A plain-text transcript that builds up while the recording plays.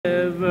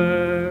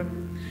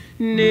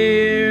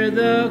near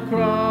the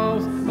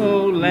cross,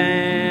 O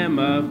Lamb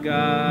of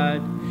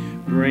God.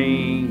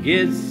 Bring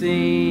its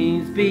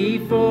scenes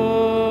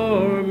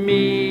before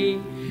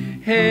me.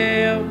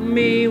 Help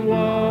me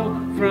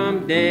walk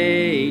from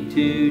day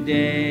to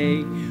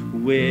day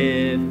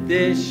with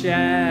the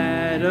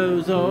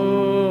shadows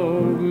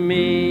over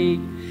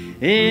me.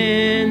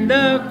 In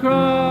the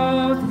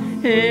cross,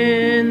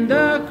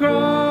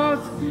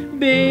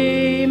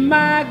 be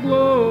my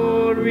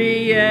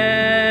glory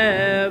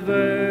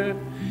ever,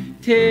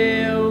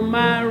 till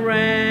my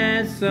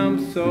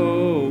ransomed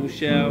soul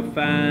shall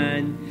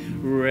find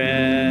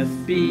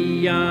rest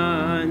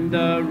beyond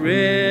the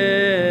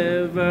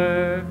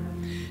river.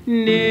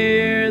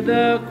 Near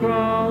the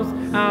cross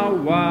I'll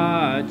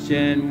watch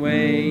and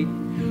wait,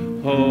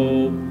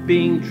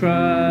 hoping,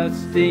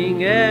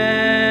 trusting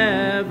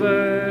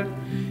ever,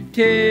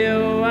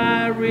 till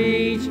I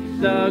reach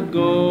the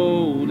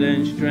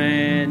golden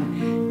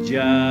strand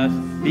just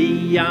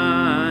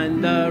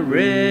beyond the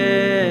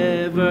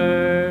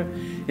river.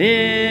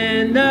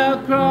 In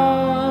the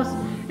cross,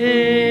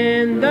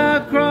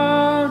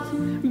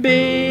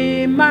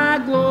 be my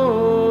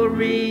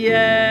glory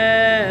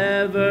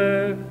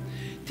ever,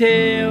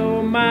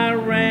 till my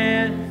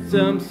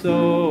ransomed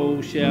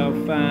soul shall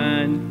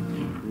find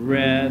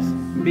rest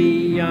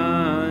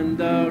beyond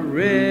the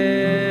river.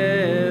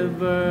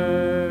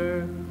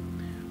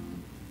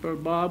 Brother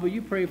Bob, will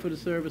you pray for the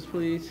service,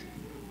 please?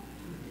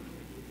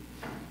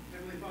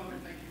 Heavenly Father,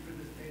 thank you for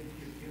this day that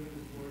you've given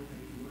us, Lord.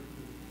 Thank you, Lord,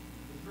 for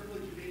the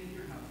privilege of being in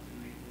your house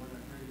tonight, Lord. I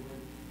pray,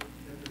 Lord,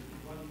 that there's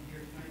one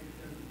here tonight that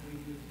doesn't know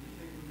you as your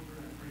Savior, Lord.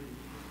 I pray that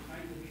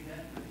tonight will be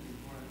that night,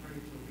 Lord. I pray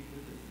that you'll be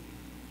with us.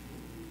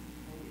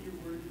 Open your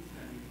word and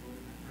study, Lord.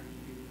 I pray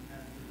you'll be with the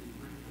pastor and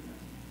bring the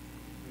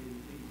message. Pray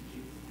in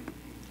Jesus' name.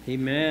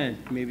 Amen.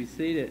 You may be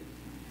seated.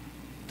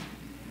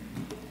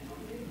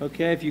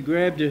 Okay, if you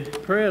grab the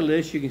prayer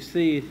list, you can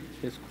see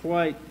we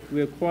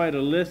have quite a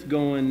list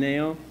going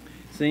now.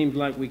 Seems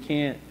like we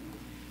can't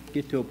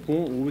get to a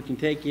point where we can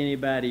take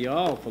anybody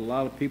off. A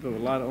lot of people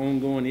have a lot of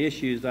ongoing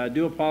issues. I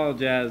do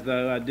apologize,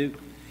 though. I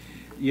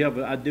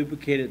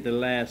duplicated the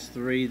last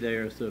three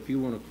there, so if you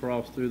want to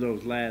cross through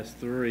those last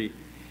three,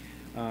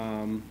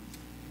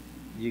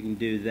 you can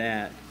do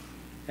that.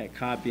 That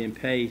copy and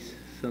paste,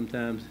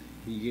 sometimes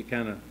you get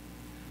kind of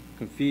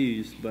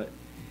confused, but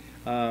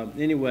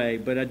anyway,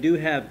 but I do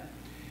have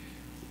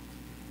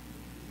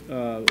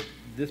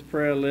this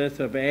prayer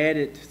list I've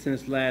added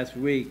since last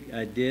week.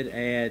 I did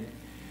add,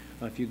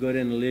 if you go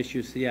down the list,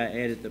 you'll see I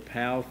added the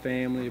Powell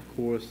family. Of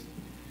course,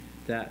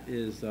 that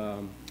is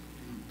the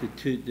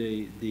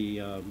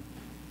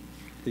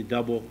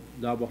double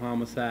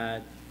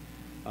homicide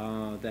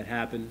that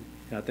happened.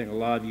 I think a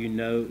lot of you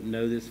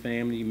know this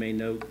family. You may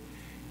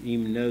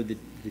even know the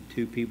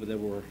two people that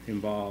were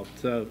involved.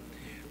 So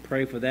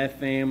pray for that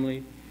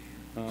family.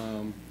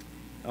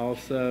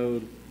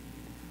 Also,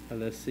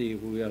 let's see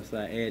who else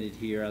I added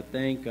here. I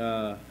think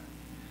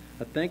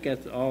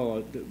that's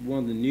all. One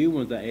of the new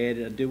ones I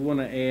added. I did want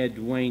to add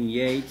Dwayne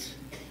Yates.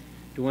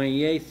 Dwayne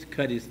Yates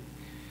cut his.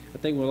 I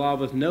think a lot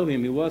of us know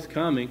him. He was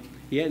coming.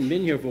 He hadn't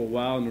been here for a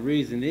while, and the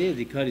reason is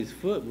he cut his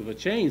foot with a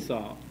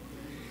chainsaw,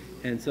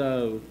 and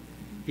so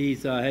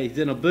he's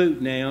in a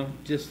boot now.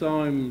 Just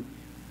saw him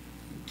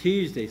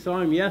Tuesday. Saw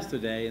him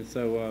yesterday, and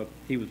so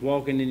he was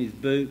walking in his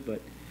boot,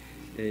 but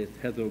it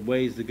has a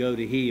ways to go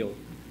to heal.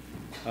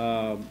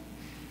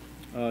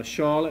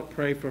 Charlotte,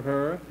 pray for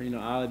her.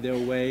 Out of their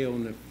way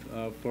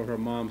for her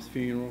mom's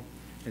funeral,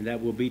 and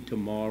that will be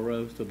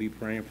tomorrow. So be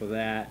praying for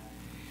that.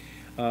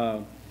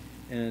 And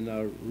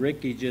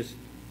Ricky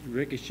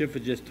Schiffer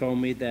just told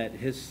me that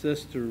his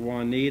sister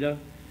Juanita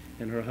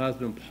and her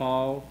husband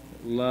Paul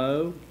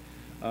Lowe,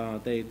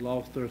 they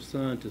lost their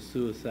son to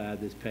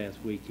suicide this past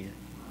weekend.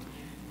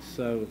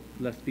 So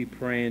let's be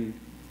praying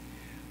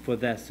for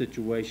that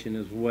situation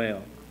as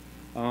well.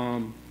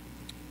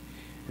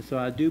 And so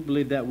I do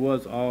believe that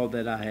was all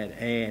that I had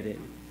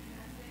added.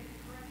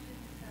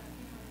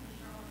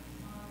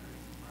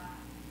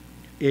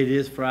 It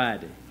is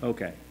Friday.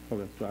 Okay.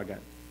 So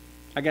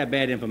I got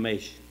bad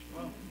information.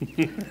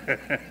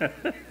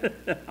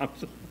 I'm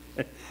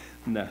sorry.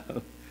 No.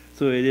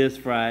 So it is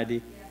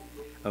Friday.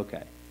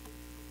 Okay.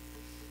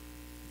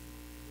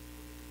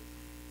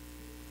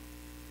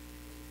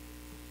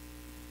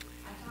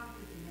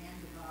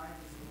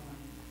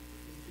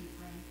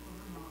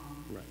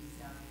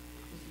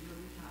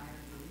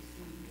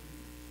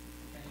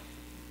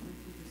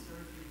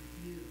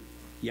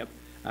 Yep,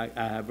 I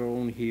have her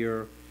on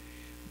here,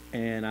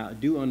 and I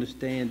do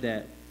understand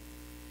that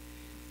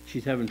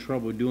she's having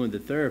trouble doing the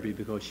therapy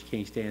because she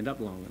can't stand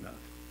up long enough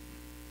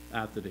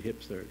after the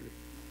hip surgery.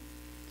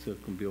 So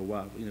it can be a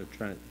while,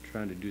 trying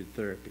to do the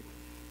therapy.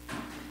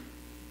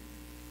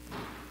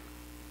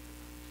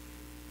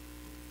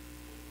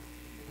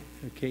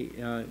 Okay,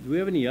 do we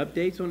have any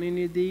updates on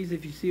any of these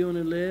if you see on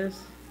the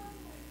list?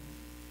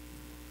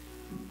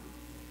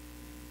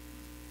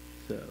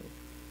 So,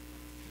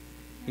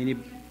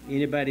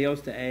 anybody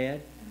else to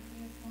add?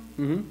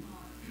 Bunny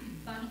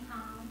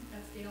Common,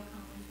 that's Dale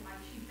Commons'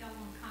 wife. She fell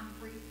on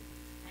concrete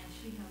and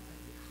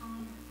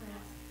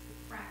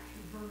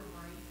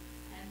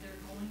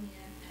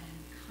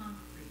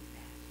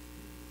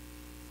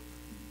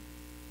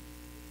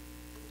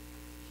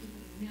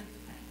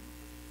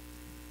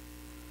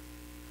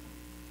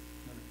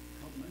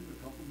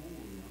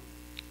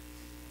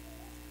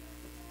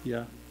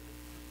Yeah.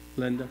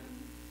 Linda?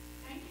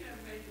 Thank you,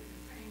 everybody, for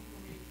praying for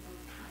me for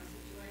my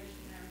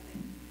situation and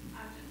everything.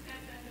 I just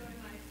got done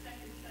doing my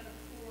second set of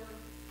 4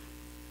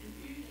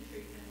 infusion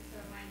treatments,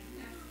 so my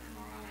next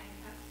MRI and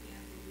CAT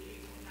scan will be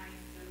April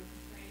 9th, so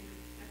praying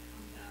that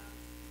comes out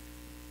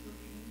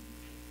looking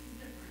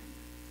different.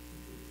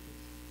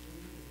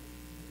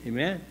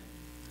 Amen.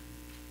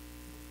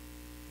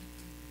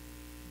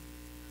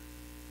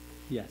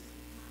 Yes.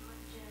 My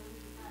Aunt Jo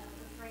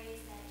prays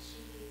that she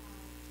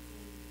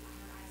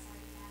her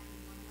eyesight back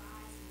in one of her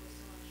eyes, and we're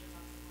still unsure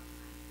about the one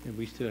eye. And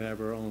we still have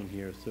her on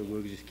here, so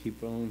we'll just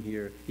keep her on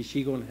here. Is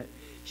she going to,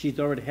 she's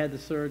already had the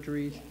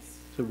surgeries? Yes.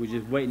 So we're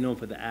just waiting on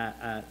for the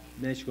eye,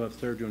 then she'll have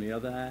surgery on the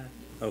other eye?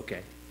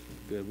 Okay,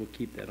 good, we'll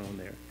keep that on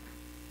there.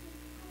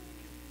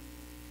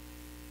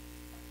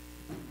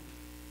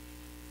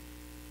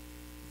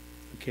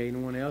 Okay,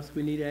 anyone else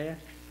we need to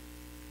ask?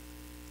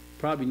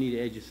 Probably need to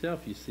add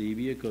yourself,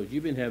 Eusebia, because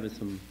you've been having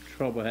some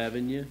trouble,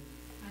 haven't you?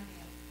 I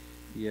have.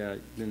 Yeah,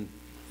 been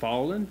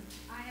falling?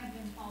 I have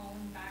been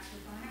falling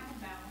backwards. I have a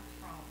balance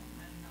problem,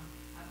 and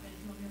I've been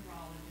to a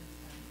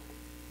neurologist, and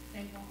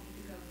they want me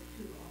to go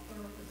to a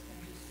therapist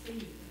and just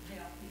see if it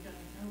helps. He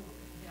doesn't know if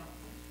it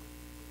helps.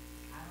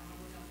 I don't know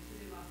what else to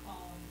do. I've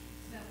fallen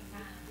 7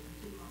 times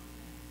in 2 months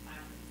now,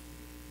 backwards.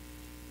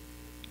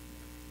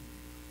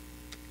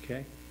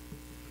 Okay.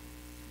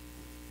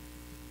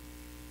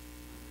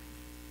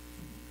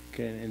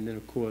 Okay, and then,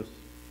 of course,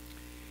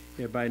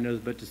 everybody knows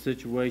about the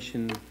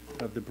situation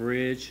of the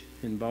bridge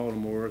in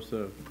Baltimore,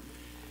 so,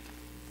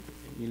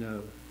 you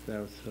know,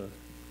 that was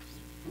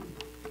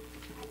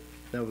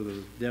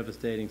a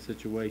devastating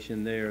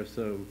situation there,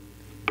 so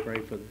pray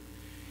for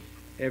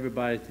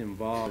everybody that's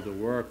involved, the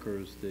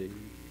workers, the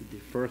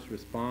first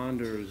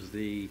responders,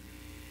 the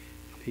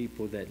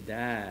people that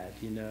died,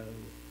 you know,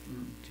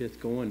 just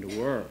going to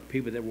work.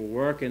 People that were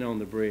working on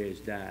the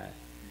bridge died.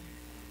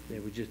 They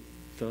were just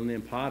filling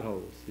in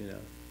potholes, you know,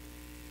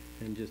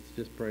 and just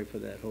pray for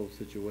that whole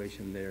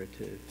situation there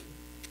too.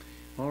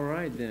 All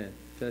right then,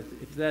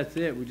 if that's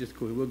it,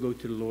 we'll go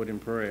to the Lord in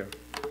prayer.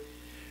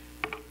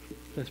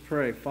 Let's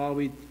pray. Father,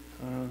 we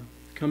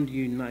come to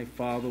you tonight,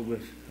 Father,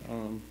 with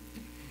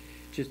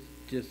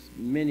just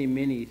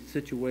many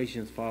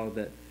situations, Father,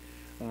 that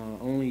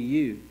only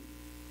you,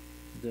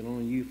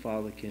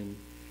 Father, can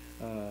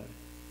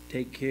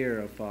take care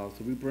of, Father.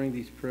 So we bring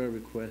these prayer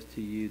requests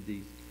to you,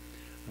 these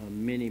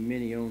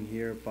many on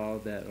here,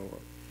 Father,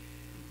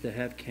 that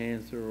have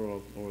cancer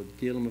or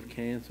dealing with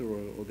cancer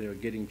or they're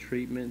getting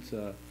treatments.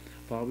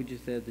 Father, we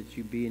just ask that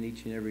you be in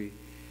each and every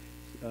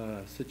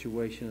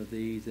situation of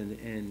these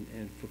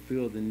and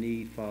fulfill the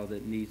need, Father,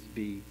 that needs to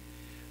be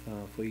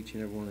for each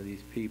and every one of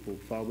these people.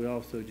 Father, we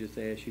also just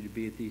ask you to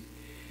be at these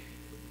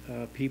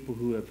people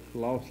who have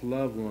lost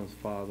loved ones,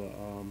 Father,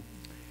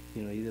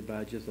 you know, either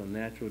by just a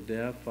natural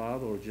death,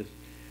 Father, or just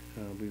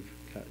we've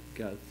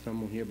got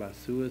someone here by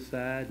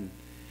suicide, and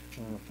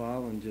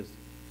Father, and just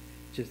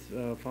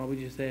Father,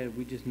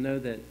 we just know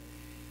that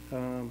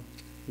you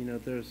know,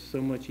 there's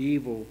so much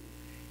evil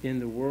in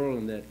the world,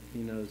 and that,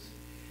 you know,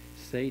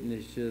 Satan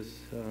is just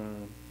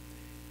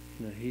you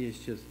know, he is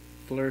just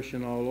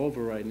flourishing all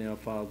over right now,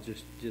 Father,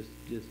 just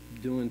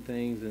doing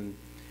things, and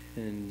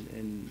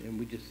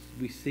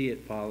we see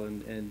it, Father,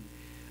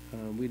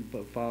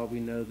 but Father, we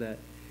know that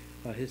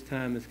his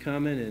time is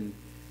coming,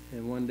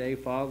 and one day,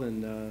 Father,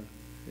 and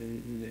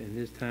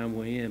his time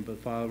will end. But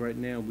Father, right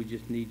now we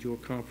just need your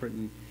comfort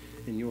and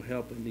your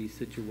help in these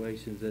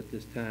situations at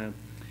this time.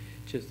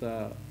 Just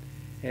ask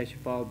you,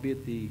 Father, be at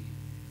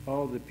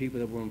all the people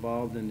that were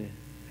involved in the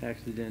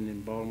accident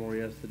in Baltimore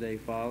yesterday,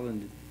 Father,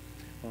 and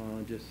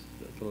just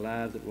the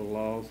lives that were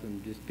lost,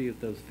 and just be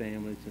with those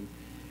families,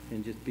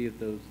 and just be with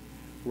those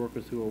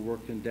workers who are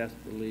working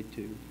desperately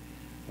to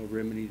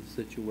remedy the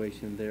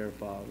situation there,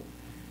 Father.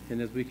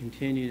 And as we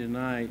continue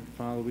tonight,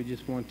 Father, we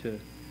just want to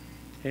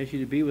ask you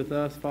to be with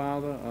us,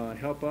 Father.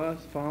 Help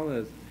us, Father,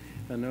 as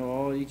I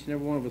know each and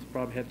every one of us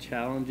probably have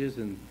challenges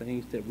and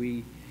things that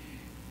we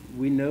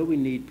know we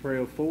need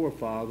prayer for,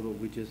 Father, but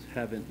we just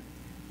haven't,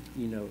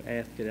 you know,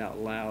 asked it out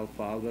loud,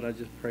 Father. But I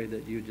just pray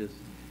that you just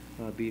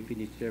be with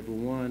each and every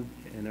one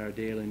in our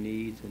daily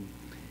needs,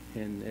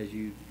 and as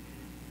you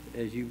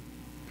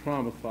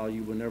promise, Father,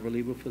 you will never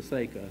leave or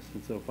forsake us.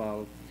 And so,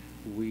 Father,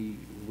 we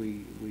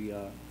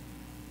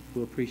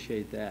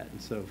appreciate that.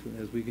 And so,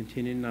 as we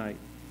continue tonight,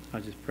 I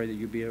just pray that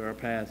you be our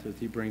pastor as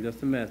he brings us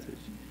the message,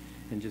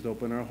 and just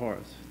open our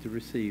hearts to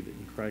receive it.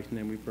 In Christ's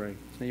name we pray.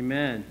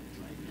 Amen.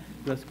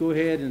 Let's go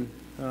ahead and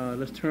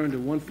let's turn to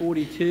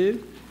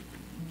 142.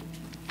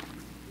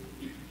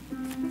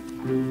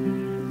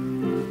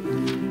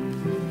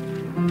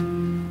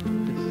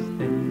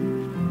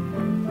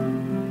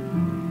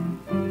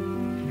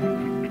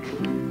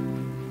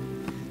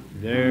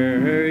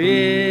 There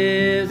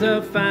is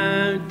a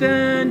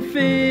fountain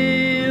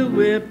filled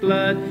with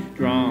blood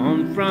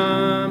drawn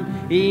from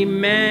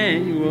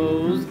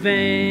Emmanuel's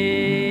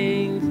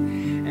veins,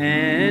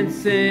 and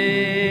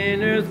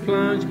sinners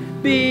plunge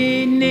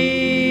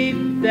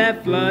beneath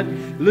that flood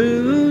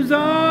lose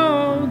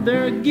all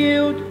their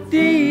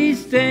guilty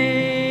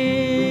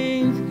stains.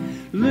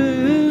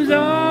 lose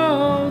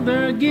all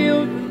their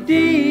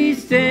guilty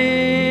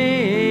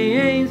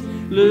stains,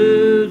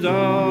 lose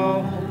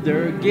all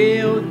their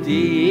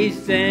guilty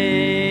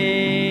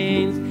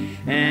stains,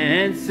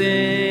 and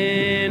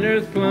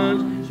sinners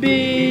plunge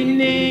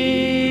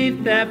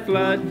beneath that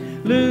flood,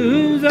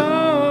 lose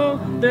all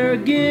their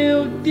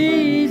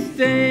guilty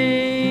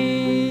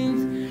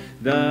stains.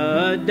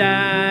 The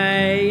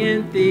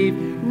dying thief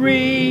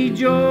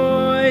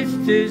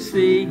rejoiced to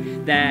see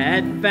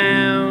that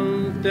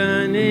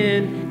fountain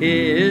in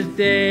his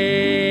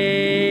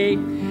day,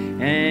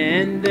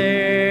 and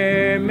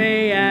there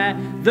may I,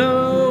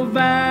 though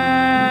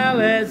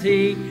vile as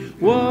he,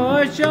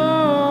 wash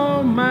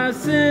all my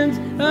sins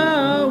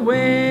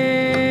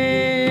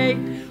away,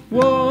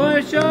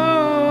 wash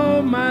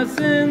all my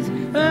sins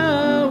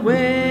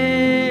away,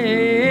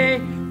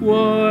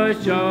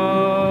 wash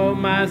all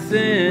my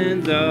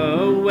sins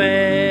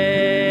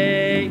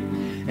away.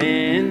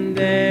 And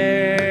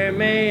there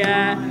may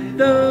I,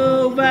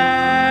 though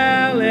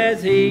vile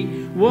as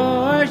he,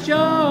 wash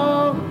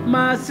all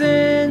my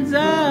sins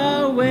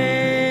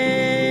away.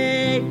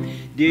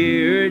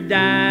 Dear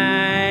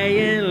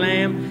dying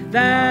Lamb,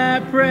 thy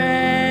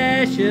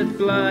precious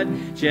blood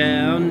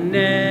shall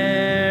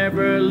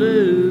never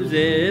lose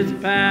its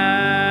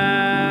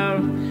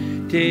power,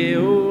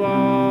 till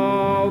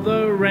all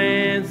the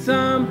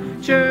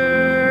ransomed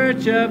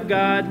church of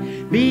God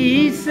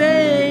be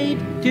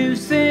saved to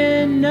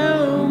sin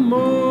no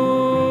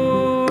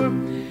more,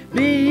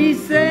 be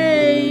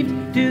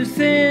saved to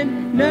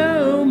sin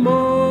no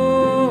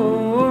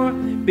more,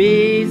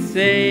 be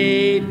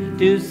saved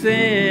to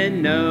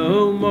sin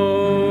no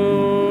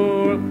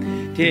more,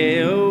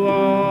 till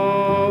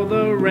all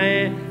the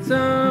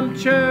ransomed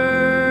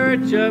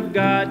church of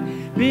God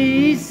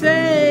be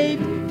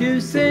saved to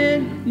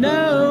sin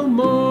no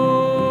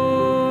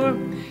more.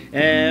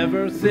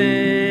 Ever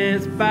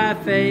since by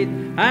faith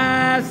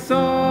I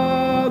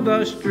saw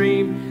the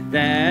stream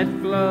that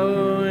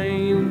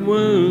flowing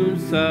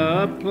wounds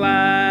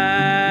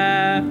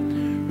supply,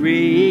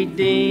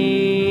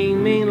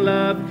 redeeming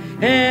love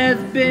has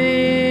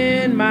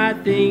been my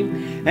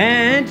theme,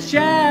 and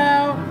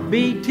shall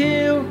be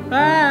till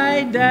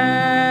I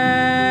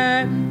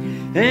die,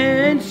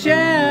 and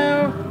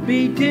shall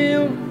be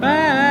till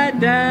I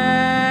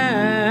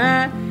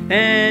die,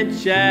 and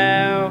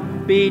shall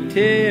be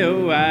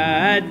till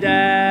I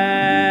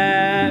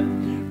die.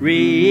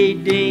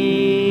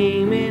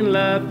 Redeeming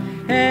love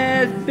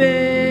has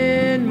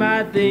been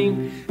my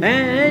theme,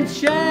 and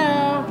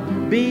shall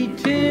be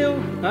till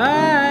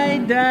I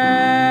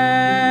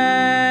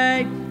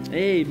die.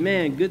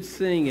 Amen. Good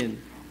singing.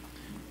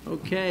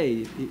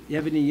 Okay. You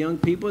have any young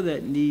people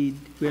that need?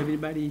 Do we have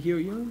anybody here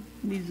young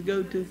needs to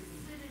go to?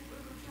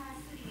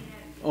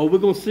 Oh, we're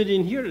gonna sit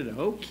in here today.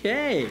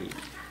 Okay.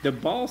 The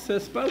boss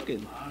has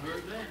spoken. I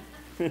heard that.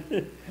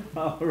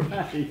 All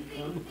right.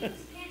 Things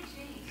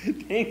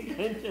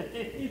can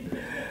change.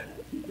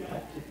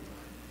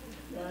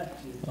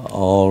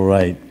 All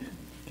right.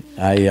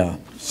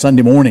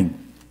 Sunday morning,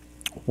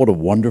 what a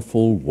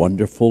wonderful,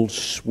 wonderful,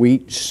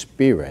 sweet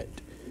spirit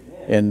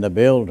in the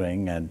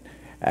building. And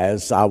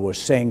as I was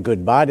saying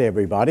goodbye to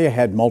everybody, I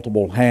had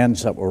multiple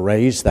hands that were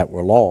raised that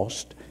were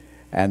lost,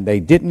 and they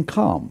didn't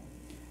come.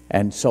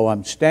 And so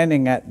I'm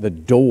standing at the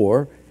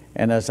door,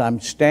 and as I'm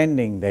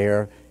standing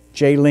there,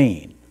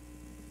 Jaylene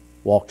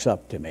walks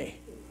up to me.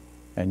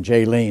 And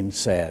Jaylene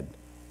said,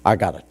 I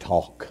got to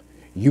talk.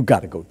 You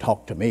got to go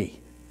talk to me.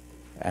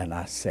 And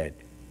I said,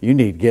 you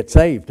need to get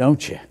saved,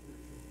 don't you?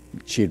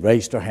 She'd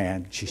raised her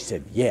hand. She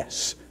said,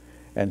 yes.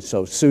 And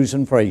so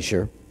Susan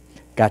Frazier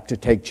got to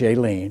take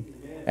Jaylene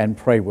and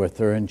pray with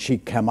her, and she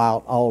came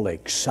out all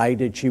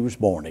excited she was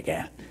born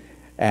again.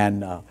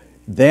 And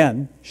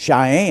then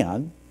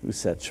Cheyenne, who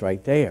sits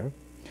right there,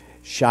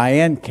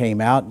 Cheyenne came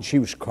out and she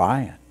was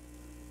crying.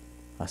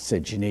 I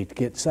said, you need to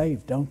get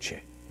saved, don't you?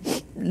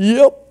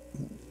 Yep.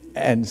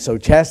 And so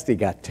Chastity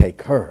got to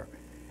take her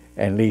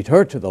and lead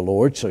her to the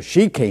Lord. So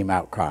she came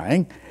out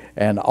crying,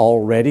 and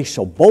already,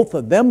 so both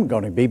of them are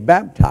going to be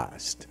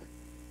baptized.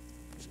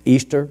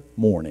 Easter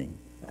morning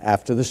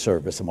after the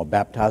service, I'm going to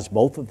baptize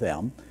both of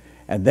them.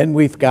 And then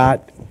we've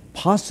got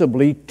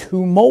possibly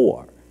two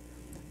more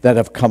that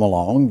have come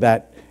along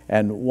that,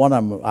 and one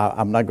of them,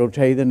 I'm not going to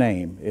tell you the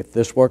name. If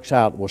this works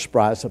out, we'll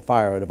surprise the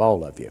fire out of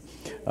all of you.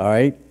 All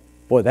right?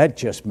 Boy, that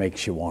just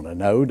makes you want to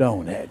know,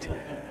 don't it?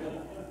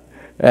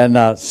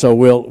 And so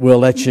we'll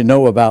let you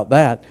know about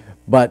that.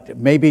 But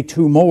maybe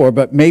two more,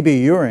 but maybe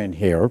you're in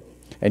here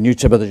and you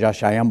say, Brother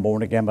Josh, I am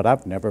born again, but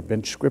I've never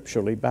been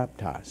scripturally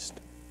baptized.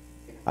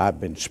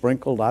 I've been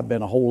sprinkled, I've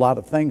been a whole lot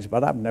of things,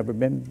 but I've never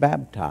been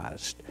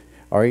baptized.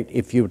 All right,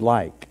 if you'd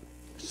like,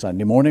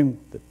 Sunday morning,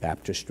 the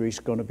baptistry is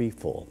going to be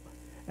full.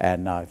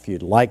 And if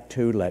you'd like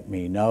to, let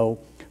me know.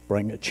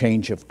 Bring a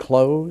change of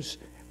clothes.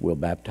 We'll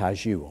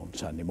baptize you on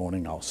Sunday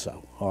morning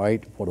also. All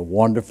right, what a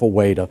wonderful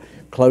way to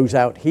close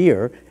out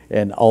here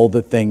and all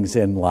the things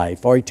in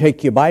life. All right,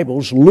 take your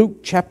Bibles, Luke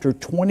chapter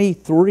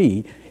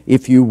 23,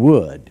 if you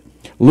would.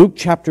 Luke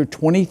chapter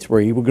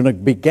 23. We're going to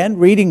begin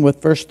reading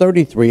with verse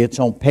 33. It's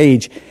on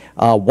page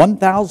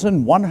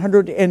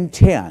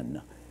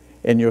 1110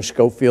 in your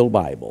Scofield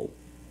Bible.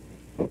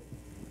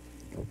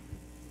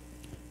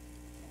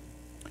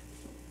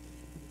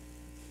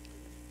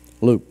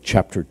 Luke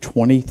chapter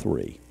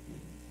 23.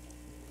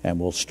 And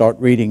we'll start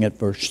reading at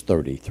verse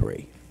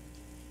 33.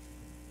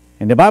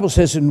 And the Bible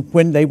says, and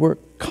when they were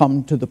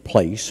come to the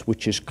place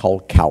which is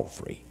called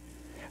Calvary,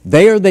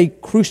 there they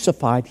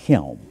crucified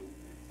him,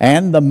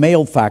 and the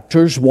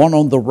malefactors, one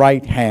on the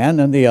right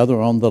hand and the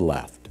other on the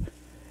left.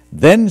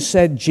 Then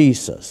said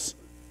Jesus,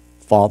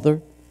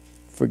 Father,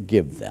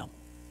 forgive them,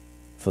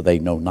 for they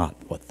know not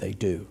what they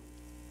do.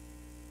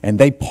 And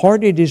they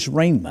parted his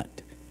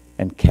raiment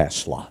and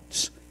cast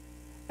lots.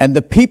 And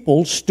the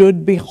people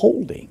stood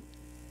beholding.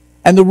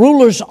 And the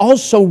rulers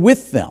also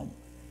with them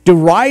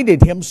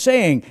derided him,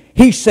 saying,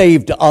 He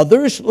saved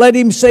others, let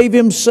him save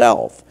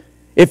himself,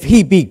 if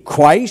he be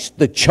Christ,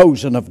 the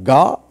chosen of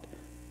God.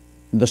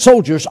 And the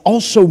soldiers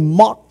also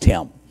mocked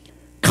him,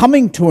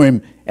 coming to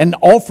him and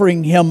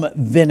offering him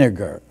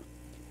vinegar,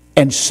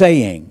 and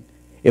saying,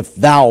 If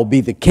thou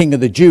be the King of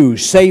the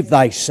Jews, save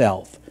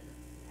thyself.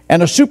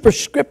 And a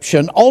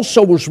superscription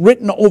also was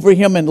written over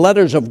him in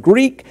letters of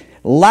Greek,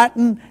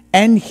 Latin,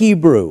 and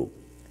Hebrew,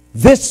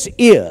 This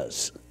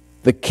is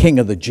the King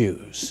of the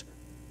Jews.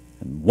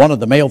 And one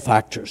of the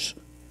malefactors,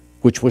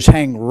 which was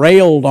hanged,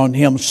 railed on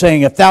him,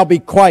 saying, If thou be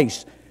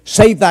Christ,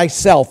 save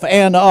thyself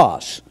and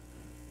us.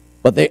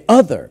 But the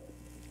other,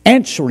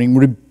 answering,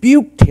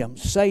 rebuked him,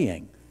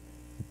 saying,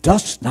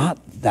 Dost not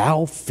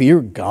thou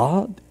fear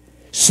God,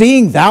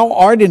 seeing thou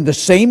art in the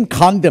same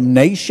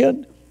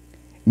condemnation?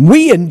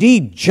 We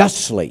indeed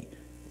justly,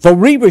 for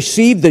we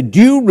receive the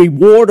due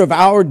reward of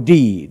our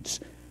deeds.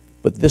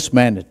 But this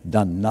man hath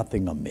done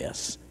nothing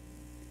amiss.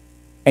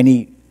 And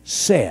he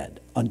said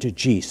unto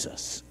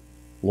Jesus,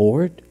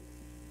 Lord,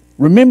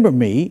 remember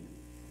me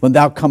when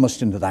thou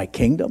comest into thy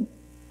kingdom.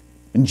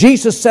 And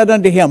Jesus said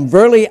unto him,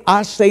 Verily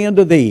I say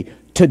unto thee,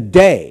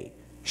 today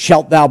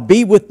shalt thou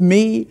be with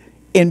me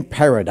in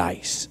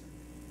paradise.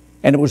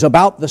 And it was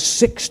about the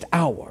 6th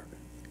hour,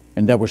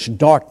 and there was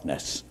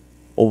darkness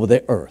over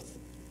the earth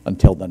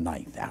until the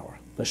 9th hour.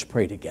 Let's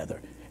pray together,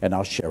 and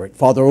I'll share it.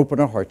 Father, open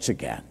our hearts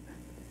again.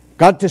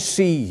 God, to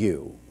see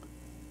you.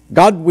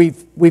 God,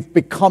 we've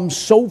become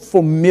so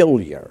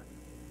familiar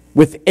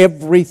with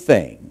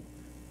everything.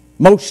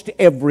 Most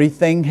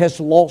everything has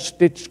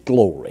lost its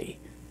glory.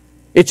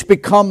 It's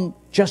become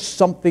just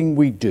something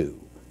we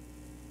do.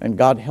 And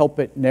God, help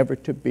it never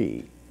to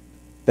be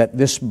that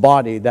this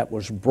body that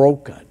was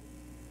broken,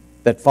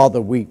 that, Father,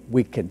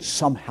 we can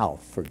somehow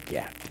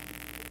forget,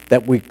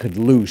 that we could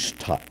lose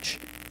touch.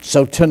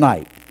 So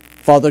tonight,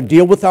 Father,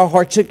 deal with our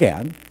hearts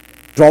again.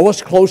 Draw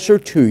us closer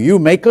to you.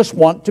 Make us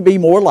want to be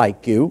more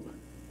like you.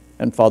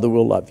 And Father,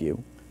 we'll love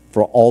you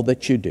for all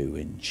that you do.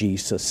 In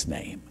Jesus'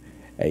 name,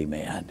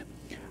 amen.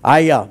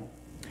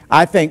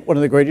 I think one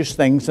of the greatest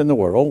things in the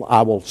world,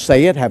 I will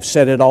say it, have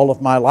said it all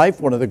of my life,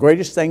 one of the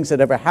greatest things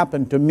that ever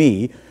happened to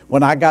me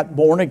when I got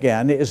born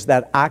again is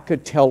that I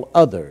could tell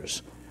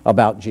others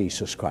about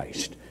Jesus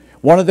Christ.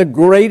 One of the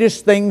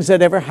greatest things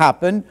that ever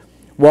happened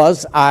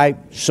was I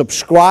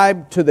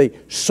subscribed to the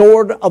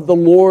Sword of the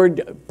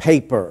Lord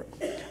paper.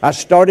 I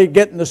started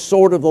getting the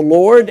Sword of the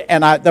Lord,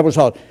 and there was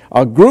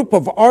a group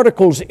of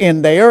articles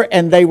in there,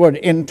 and they were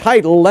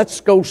entitled, Let's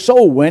Go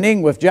Soul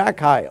Winning with Jack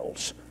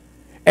Hyles.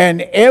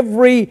 And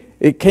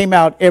it came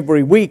out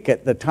every week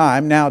at the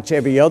time. Now it's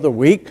every other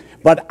week.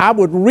 But I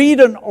would read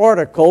an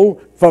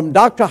article from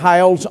Dr.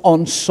 Hyles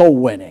on soul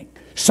winning.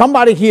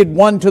 Somebody he had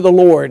won to the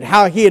Lord,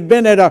 how he had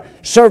been at a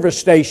service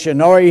station,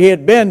 or he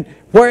had been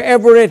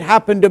wherever it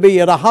happened to be,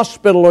 at a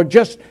hospital, or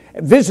just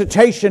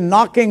visitation,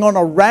 knocking on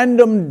a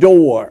random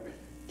door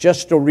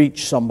just to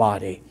reach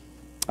somebody.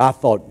 I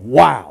thought,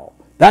 wow,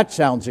 that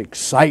sounds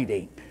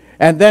exciting.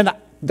 And then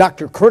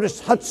Dr. Curtis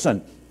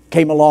Hudson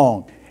came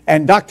along.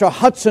 And Dr.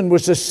 Hudson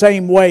was the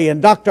same way.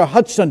 And Dr.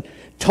 Hudson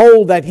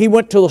told that he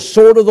went to the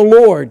Sword of the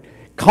Lord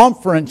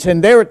conference.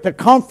 And there at the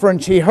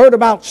conference, he heard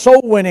about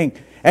soul winning.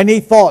 And he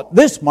thought,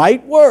 this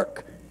might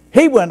work.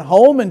 He went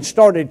home and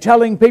started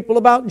telling people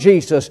about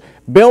Jesus.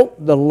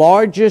 Built the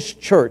largest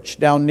church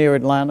down near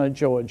Atlanta,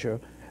 Georgia,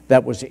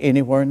 that was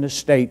anywhere in the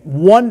state.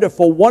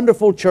 Wonderful,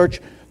 wonderful church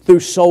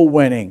through soul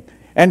winning.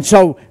 And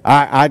so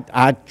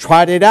I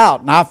tried it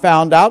out. And I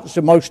found out it's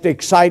the most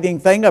exciting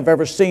thing I've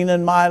ever seen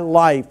in my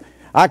life.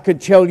 I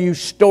could tell you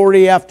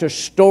story after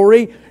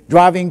story.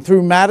 Driving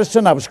through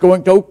Madison, I was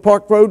going to Oak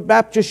Park Road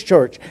Baptist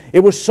Church. It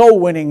was soul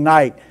winning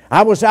night.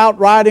 I was out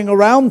riding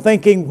around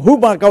thinking, who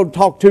am I going to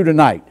talk to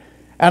tonight?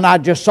 And I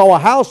just saw a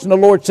house, and the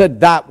Lord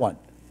said, that one.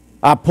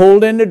 I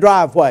pulled in the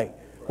driveway.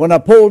 When I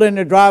pulled in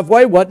the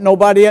driveway, wasn't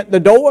nobody at the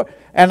door.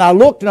 And I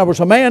looked, and there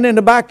was a man in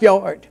the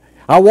backyard.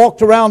 I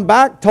walked around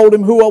back, told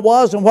him who I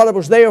was and what I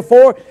was there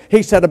for.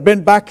 He said, I've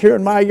been back here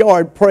in my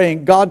yard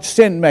praying, God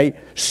send me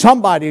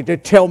somebody to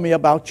tell me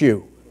about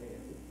you.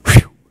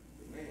 Whew.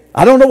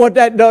 I don't know what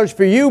that does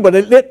for you, but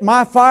it lit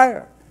my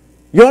fire.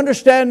 You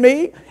understand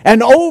me?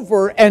 And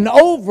over and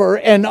over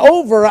and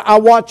over, I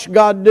watched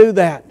God do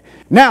that.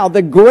 Now,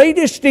 the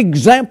greatest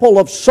example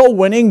of soul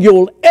winning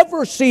you'll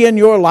ever see in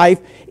your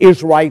life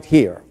is right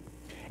here.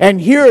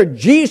 And here,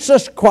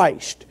 Jesus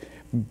Christ,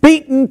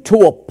 beaten to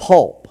a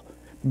pulp,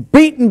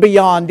 beaten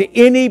beyond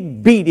any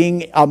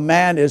beating a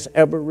man has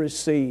ever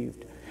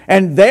received.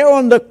 And there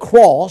on the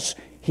cross,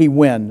 He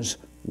wins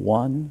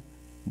one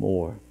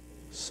more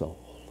soul.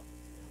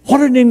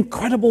 What an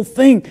incredible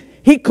thing.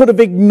 He could have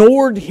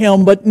ignored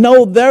him, but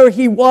no, there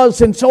He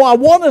was. And so I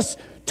want us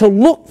to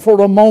look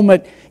for a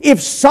moment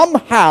if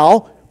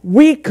somehow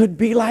we could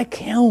be like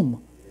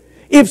Him.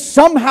 If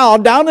somehow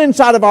down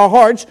inside of our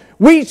hearts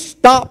we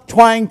stop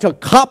trying to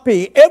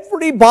copy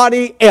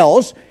everybody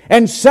else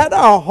and set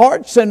our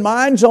hearts and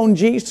minds on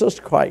Jesus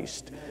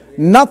Christ.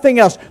 Nothing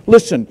else.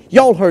 Listen,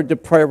 y'all heard the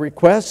prayer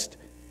request.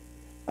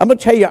 I'm going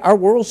to tell you, our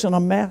world's in a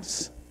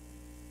mess.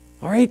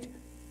 All right?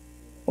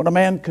 When a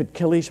man could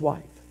kill his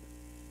wife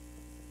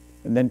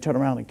and then turn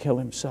around and kill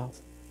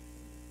himself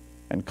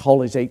and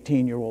call his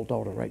 18-year-old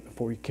daughter right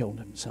before he killed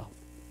himself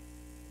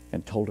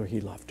and told her he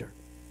loved her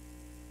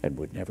and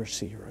would never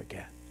see her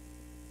again.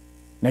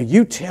 Now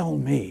you tell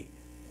me,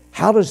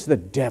 how does the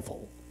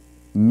devil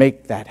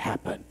make that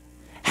happen?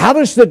 How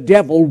does the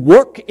devil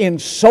work in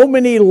so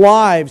many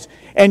lives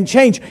and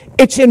change?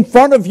 It's in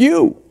front of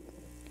you.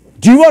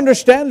 Do you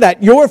understand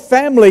that? Your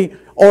family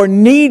are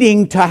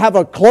needing to have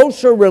a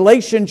closer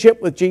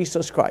relationship with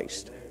Jesus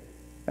Christ.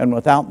 And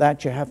without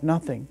that, you have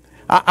nothing.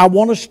 I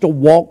want us to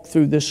walk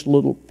through this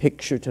little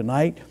picture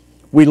tonight.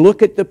 We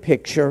look at the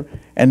picture,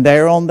 and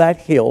there on that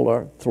hill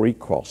are 3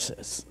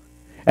 crosses.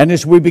 And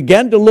as we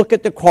begin to look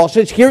at the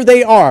crosses, here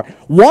they are.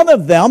 One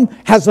of them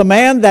has a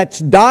man that's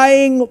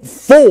dying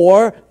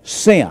for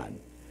sin.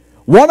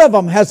 One of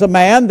them has a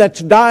man that's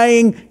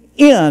dying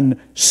in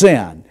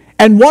sin.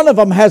 And one of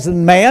them has a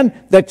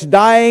man that's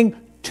dying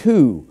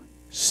to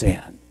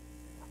sin.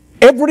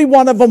 Every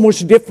one of them was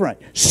different.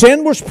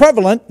 Sin was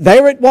prevalent,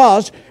 there it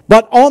was,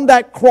 but on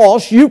that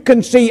cross you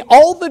can see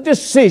all the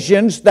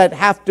decisions that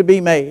have to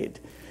be made.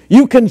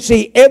 You can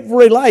see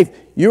every life.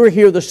 You're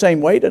here the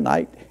same way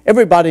tonight.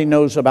 Everybody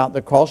knows about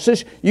the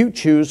crosses. You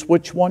choose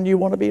which one you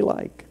want to be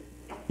like.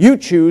 You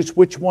choose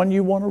which one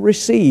you want to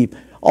receive.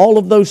 All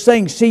of those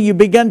things. See, you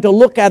begin to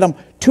look at them.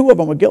 2 of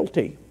them are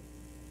guilty.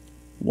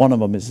 One of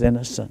them is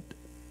innocent.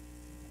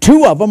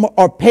 2 of them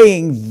are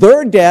paying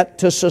their debt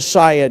to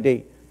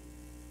society.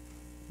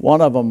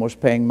 One of them was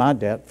paying my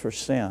debt for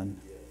sin.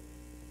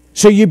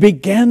 So you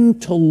begin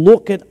to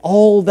look at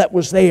all that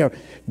was there.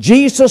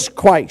 Jesus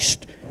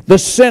Christ, the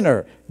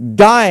sinner,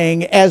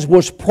 dying as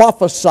was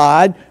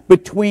prophesied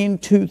between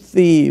 2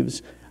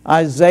 thieves.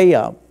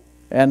 Isaiah,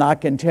 and I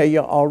can tell you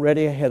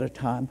already ahead of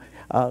time,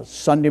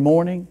 Sunday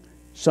morning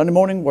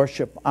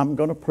worship, I'm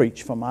going to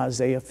preach from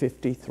Isaiah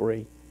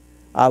 53.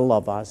 I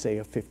love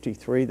Isaiah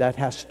 53. That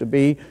has to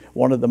be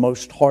one of the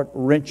most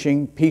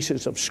heart-wrenching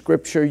pieces of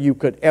Scripture you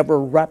could ever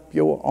wrap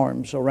your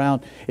arms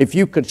around. If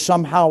you could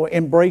somehow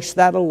embrace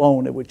that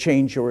alone, it would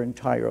change your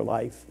entire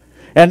life.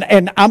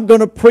 And I'm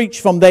going to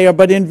preach from there,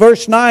 but in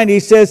verse 9 he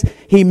says,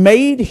 He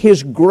made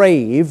His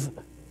grave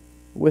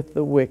with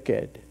the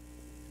wicked.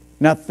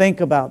 Now think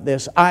about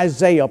this.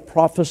 Isaiah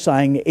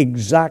prophesying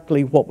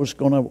exactly what was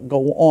going to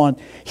go on.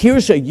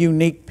 Here's a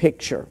unique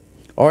picture.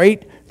 All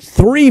right?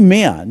 3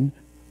 men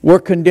were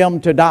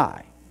condemned to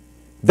die.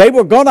 They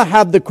were going to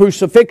have the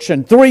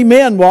crucifixion. 3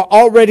 men were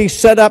already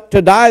set up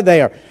to die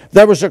there.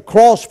 There was a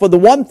cross for the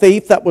one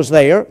thief that was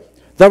there.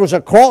 There was a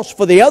cross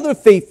for the other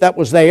thief that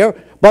was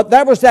there. But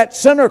there was that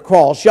sinner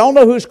cross. Y'all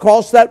know whose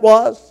cross that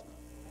was?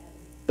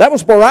 That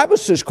was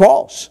Barabbas'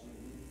 cross.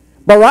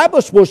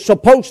 Barabbas was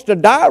supposed to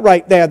die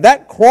right there.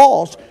 That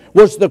cross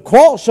was the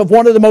cross of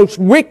one of the most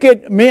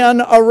wicked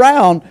men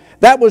around.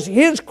 That was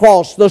his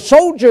cross. The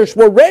soldiers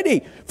were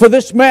ready for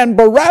this man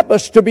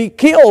Barabbas to be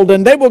killed,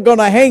 and they were going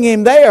to hang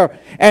him there.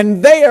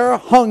 And there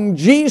hung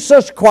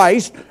Jesus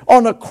Christ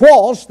on a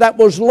cross that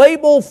was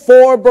labeled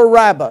for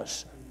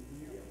Barabbas.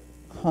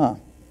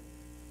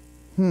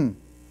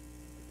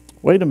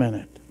 Wait a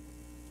minute.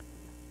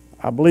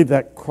 I believe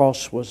that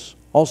cross was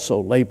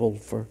also labeled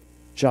for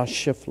Josh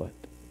Shiflett.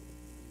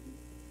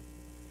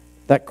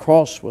 That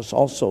cross was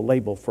also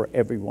labeled for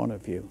every one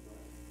of you.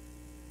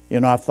 You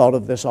know, I've thought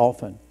of this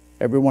often.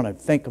 Everyone,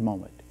 think a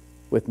moment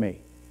with me.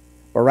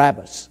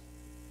 Barabbas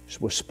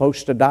was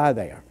supposed to die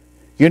there.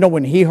 You know,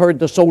 when he heard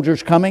the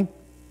soldiers coming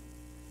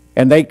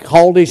and they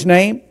called his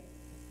name,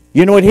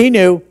 you know what he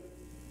knew?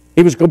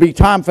 It was going to be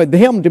time for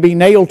him to be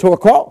nailed to a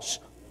cross.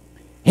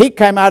 He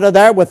came out of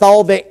there with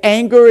all the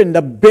anger and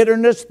the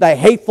bitterness, the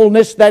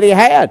hatefulness that he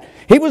had.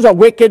 He was a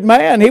wicked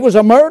man. He was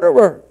a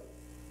murderer.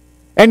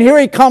 And here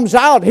he comes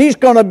out. He's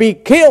going to be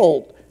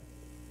killed.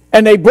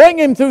 And they bring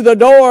him through the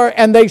door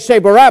and they say,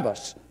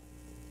 Barabbas,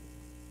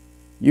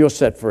 you're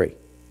set free.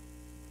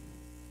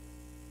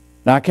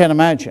 Now I can't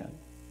imagine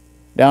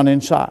down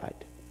inside.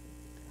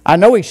 I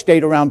know he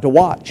stayed around to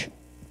watch.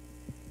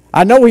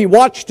 I know he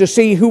watched to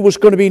see who was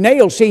going to be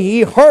nailed. See,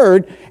 he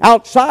heard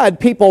outside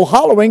people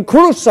hollering,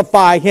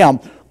 crucify him,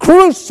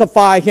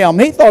 crucify him.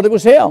 He thought it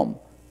was him.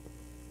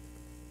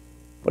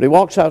 But he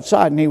walks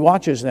outside and he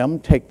watches them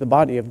take the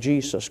body of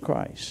Jesus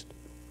Christ,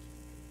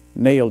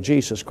 nail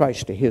Jesus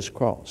Christ to his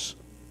cross.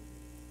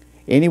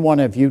 Any one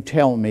of you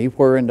tell me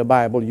where in the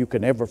Bible you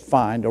can ever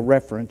find a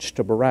reference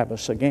to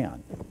Barabbas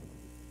again?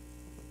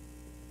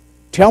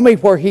 Tell me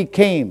where he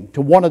came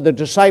to one of the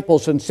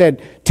disciples and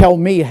said, tell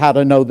me how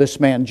to know this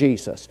man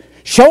Jesus.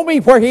 Show me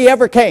where he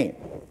ever came.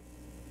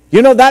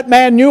 You know, that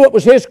man knew it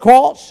was his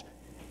cross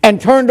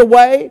and turned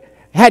away,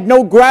 had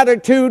no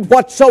gratitude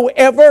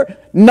whatsoever,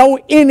 no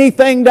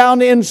anything down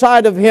the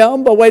inside of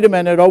him. But wait a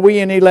minute, are we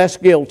any less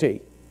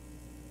guilty?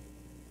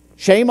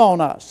 Shame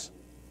on us.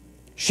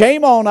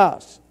 Shame on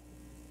us.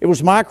 It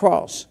was my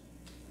cross.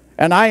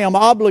 And I am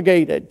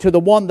obligated to the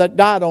one that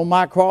died on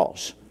my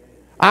cross.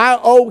 I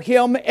owe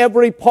him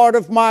every part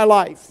of my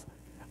life.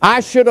 I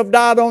should have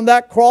died on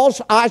that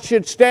cross. I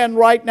should stand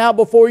right now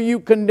before you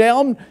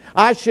condemned.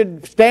 I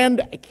should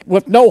stand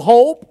with no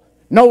hope,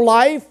 no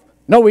life,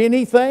 no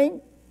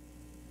anything,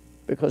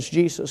 because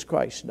Jesus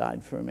Christ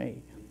died for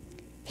me.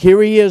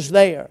 Here he is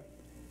there.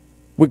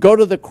 We go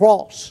to the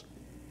cross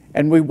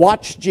and we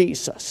watch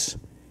Jesus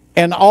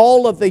and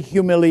all of the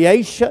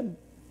humiliation,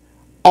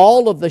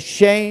 all of the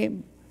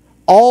shame,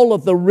 all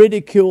of the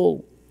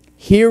ridicule.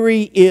 Here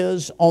he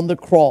is on the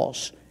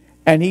cross,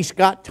 and he's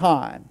got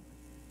time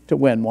to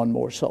win one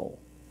more soul.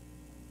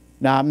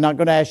 Now, I'm not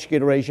going to ask you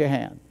to raise your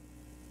hand.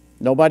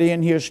 Nobody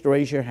in here is to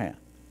raise your hand.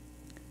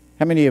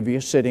 How many of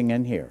you sitting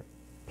in here,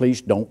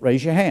 please don't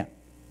raise your hand,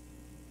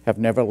 have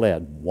never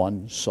led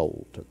one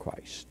soul to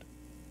Christ?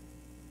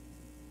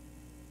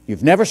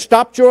 You've never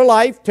stopped your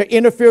life to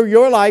interfere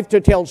your life to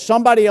tell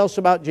somebody else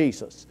about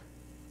Jesus.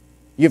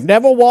 You've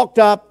never walked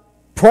up,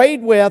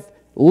 prayed with,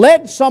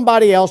 led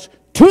somebody else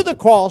to the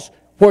cross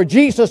where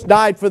Jesus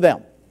died for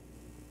them.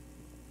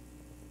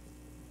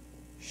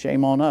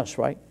 Shame on us,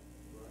 right?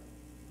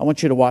 I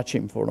want you to watch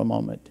him for a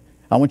moment.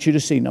 I want you to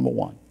see, number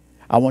one,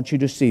 I want you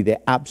to see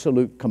the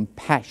absolute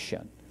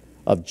compassion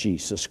of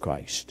Jesus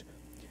Christ.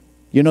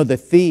 You know, the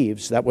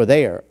thieves that were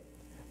there,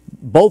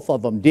 both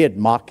of them did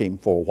mock him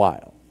for a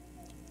while.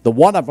 The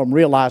one of them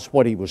realized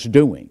what he was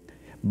doing.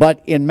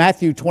 But in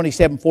Matthew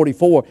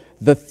 27:44,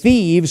 the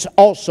thieves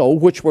also,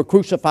 which were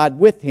crucified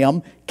with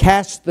him,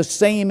 cast the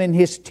same in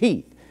his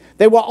teeth.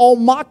 They were all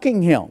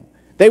mocking him.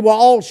 They were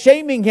all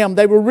shaming him.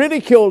 They were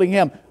ridiculing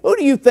him. Who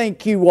do you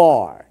think you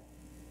are?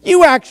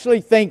 You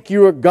actually think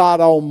you're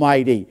God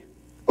Almighty.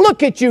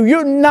 Look at you.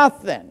 You're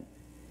nothing.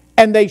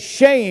 And they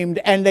shamed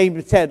and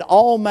they said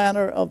all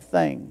manner of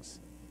things.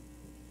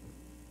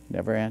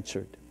 Never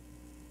answered.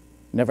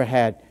 Never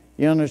had.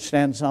 You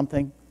understand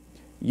something?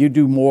 You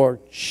do more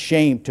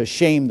shame to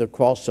shame the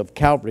cross of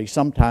Calvary,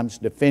 sometimes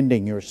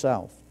defending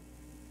yourself,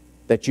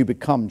 that you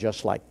become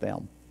just like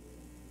them.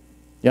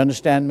 You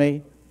understand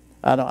me?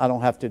 I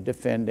don't have to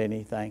defend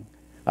anything.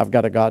 I've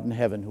got a God in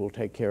heaven who will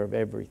take care of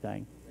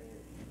everything.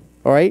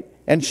 All right?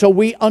 And so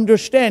we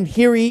understand,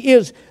 here he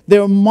is.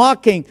 They're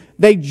mocking.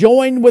 They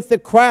joined with the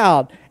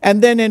crowd.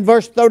 And then in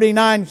verse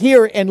 39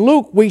 here in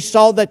Luke, we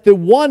saw that the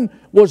one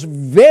was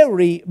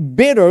very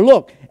bitter.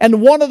 Look,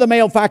 and one of the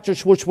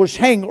malefactors which was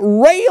hanged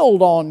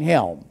railed on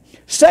him,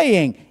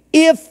 saying,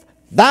 if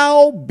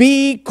thou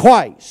be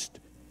Christ,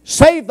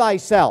 save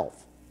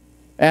thyself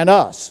and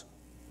us.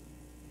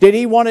 Did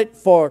he want it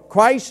for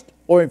Christ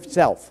or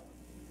himself?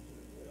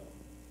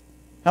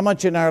 How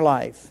much in our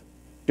life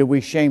do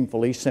we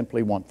shamefully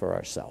simply want for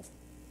ourselves?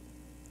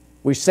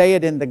 We say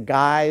it in the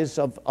guise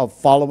of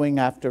following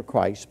after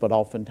Christ, but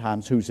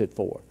oftentimes who's it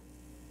for?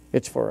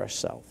 It's for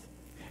ourselves.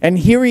 And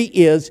here he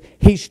is,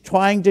 he's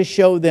trying to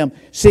show them.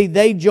 See,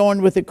 they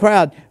joined with the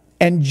crowd.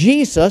 And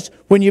Jesus,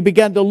 when you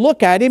began to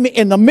look at him,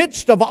 in the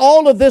midst of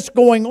all of this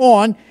going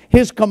on,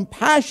 his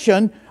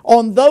compassion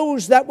on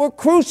those that were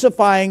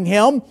crucifying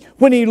him,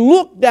 when he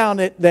looked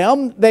down at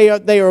them, they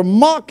are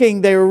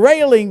mocking, they're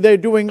railing, they're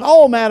doing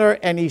all manner.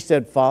 And he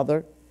said,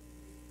 Father,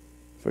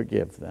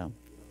 forgive them.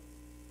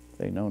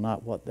 They know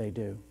not what they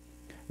do.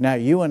 Now,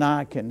 you and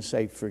I can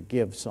say,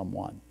 forgive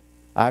someone.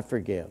 I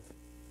forgive.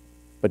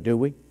 But do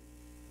we?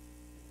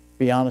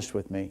 Be honest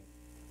with me.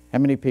 How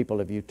many people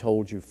have you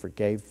told you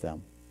forgave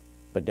them,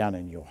 but down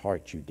in your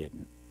heart you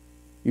didn't?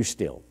 You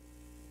still.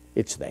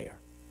 It's there.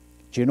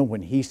 Do you know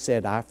when he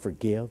said, I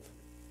forgive,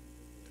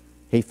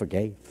 he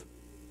forgave.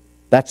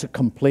 That's a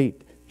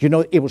complete. You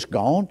know, it was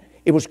gone.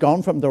 It was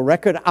gone from the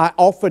record. I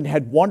often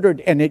had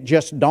wondered, and it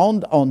just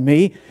dawned on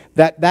me,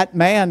 that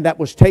man that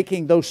was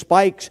taking those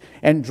spikes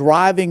and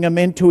driving them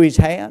into his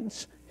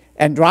hands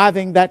and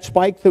driving that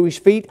spike through his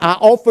feet, I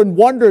often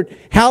wondered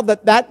how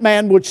that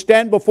man would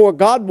stand before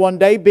God one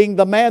day, being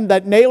the man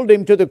that nailed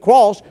him to the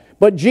cross.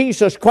 But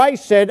Jesus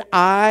Christ said,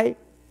 I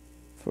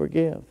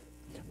forgive.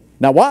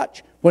 Now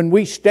watch. When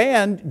we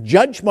stand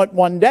judgment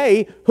one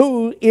day,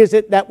 who is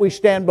it that we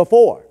stand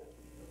before?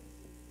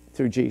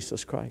 Through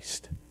Jesus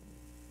Christ.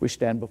 We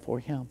stand before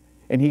him.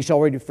 And he's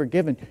already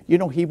forgiven. You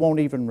know, he won't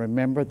even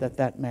remember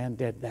that man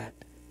did that.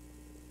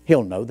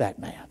 He'll know that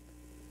man.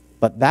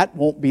 But that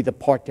won't be the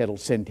part that'll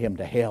send him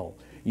to hell.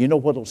 You know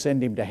what will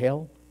send him to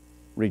hell?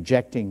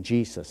 Rejecting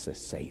Jesus as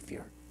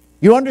Savior.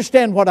 You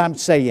understand what I'm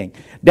saying?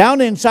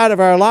 Down inside of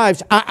our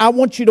lives, I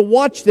want you to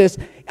watch this.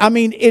 I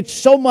mean, it's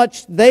so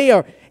much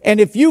there. And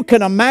if you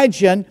can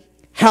imagine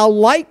how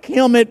like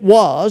Him it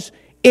was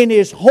in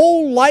His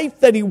whole life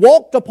that He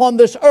walked upon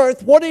this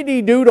earth, what did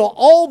He do to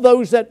all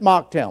those that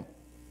mocked Him?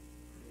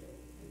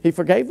 He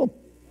forgave them.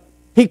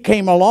 He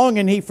came along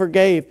and He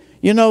forgave.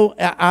 You know,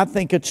 I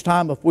think it's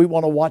time, if we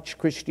want to watch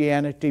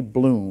Christianity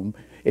bloom,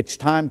 it's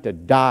time to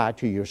die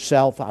to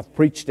yourself. I've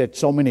preached it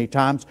so many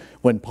times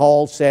when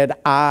Paul said,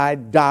 I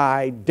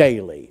die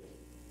daily.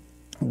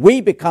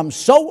 We become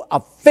so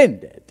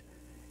offended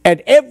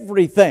at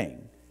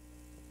everything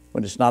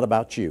when it's not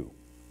about you.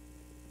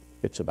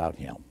 It's about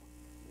Him.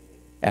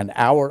 And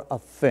our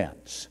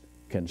offense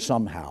can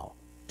somehow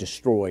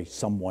destroy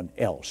someone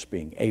else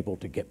being able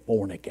to get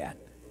born again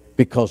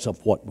because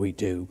of what we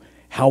do.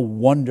 How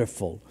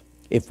wonderful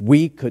if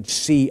we could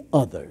see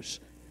others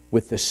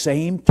with the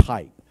same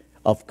type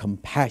of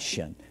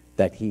compassion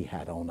that He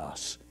had on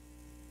us.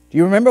 Do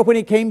you remember when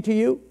He came to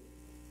you?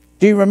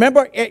 Do you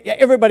remember,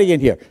 everybody in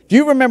here, do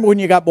you remember when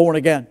you got born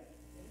again?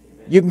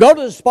 You can go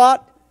to the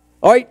spot.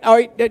 All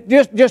right,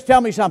 just tell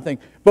me something.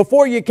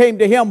 Before you came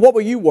to Him, what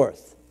were you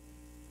worth?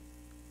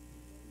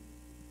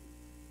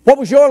 What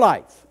was your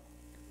life?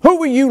 Who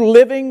were you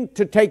living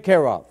to take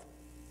care of?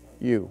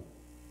 You.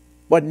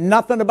 But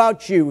nothing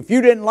about you. If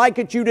you didn't like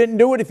it, you didn't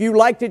do it. If you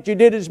liked it, you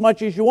did as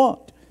much as you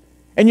want.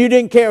 And you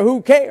didn't care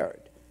who cared.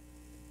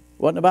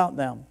 Wasn't about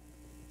them.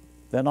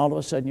 Then all of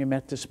a sudden you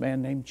met this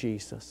man named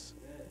Jesus.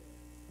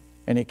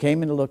 And He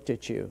came and looked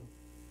at you.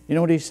 You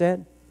know what He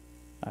said?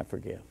 I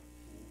forgive.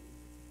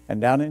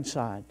 And down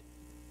inside,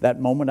 that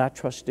moment I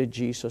trusted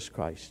Jesus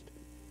Christ,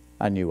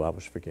 I knew I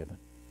was forgiven.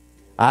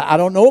 I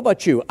don't know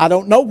about you. I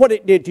don't know what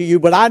it did to you,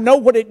 but I know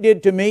what it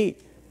did to me.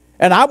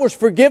 And I was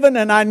forgiven,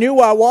 and I knew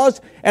I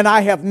was, and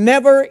I have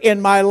never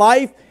in my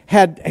life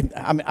had,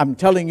 I'm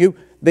telling you,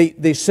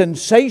 the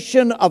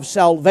sensation of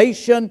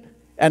salvation.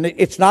 And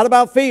it's not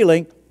about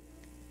feeling,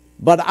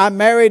 but I'm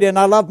married and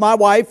I love my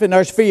wife and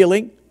there's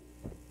feeling.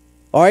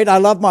 All right, I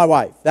love my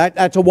wife.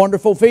 That's a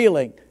wonderful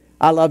feeling.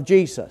 I love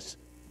Jesus.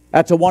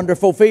 That's a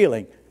wonderful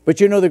feeling. But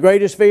you know the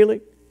greatest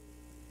feeling?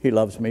 He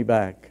loves me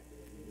back.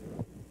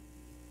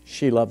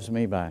 She loves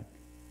me back.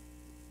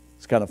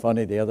 It's kind of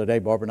funny. The other day,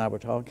 Barbara and I were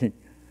talking,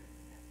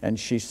 and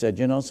she said,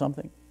 you know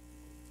something?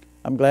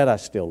 I'm glad I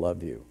still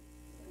love you.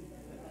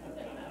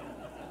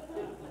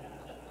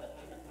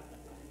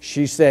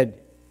 She said,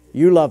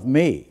 you love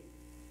me,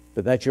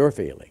 but that's your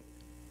feeling.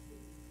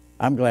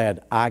 I'm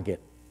glad I get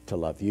to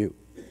love you.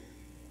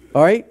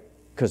 All right?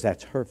 Because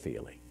that's her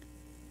feeling.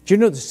 Do you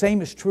know the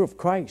same is true of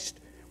Christ?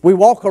 We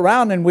walk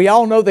around and we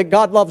all know that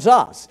God loves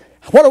us.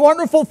 What a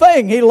wonderful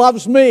thing. He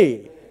loves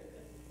me.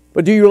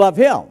 But do you love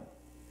Him?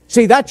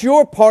 See, that's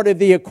your part of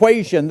the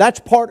equation. That's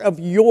part of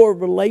your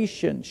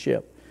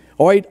relationship.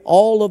 All right?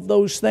 All of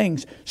those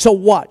things. So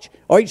watch.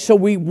 All right? So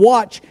we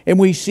watch and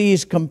we see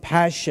His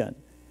compassion.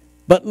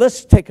 But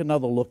let's take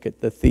another look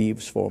at the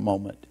thieves for a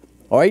moment.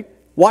 All right?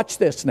 Watch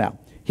this now.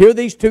 Here are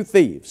these two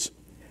thieves.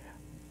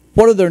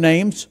 What are their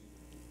names?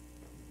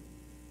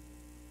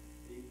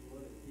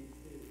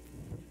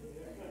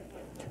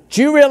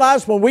 Do you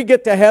realize when we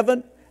get to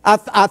heaven, I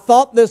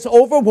thought this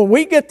over, when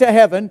we get to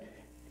heaven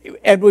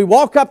and we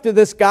walk up to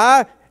this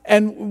guy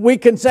and we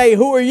can say,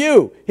 who are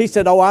you? He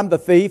said, oh, I'm the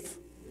thief.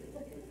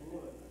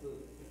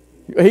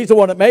 He's the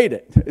one that made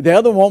it. The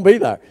other one won't be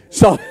there.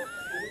 So,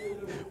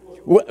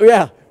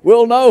 yeah.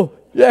 We'll know.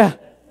 Yeah.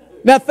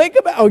 Now think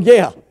about, oh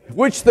yeah,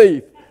 which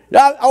thief?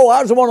 Oh,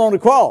 I was the one on the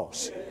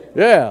cross.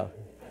 Yeah.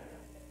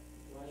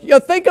 You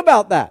think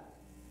about that.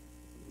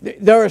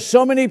 There are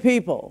so many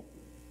people,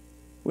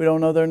 we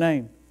don't know their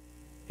name.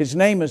 His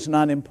name is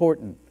not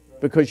important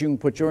because you can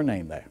put your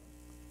name there.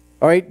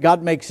 All right?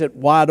 God makes it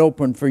wide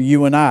open for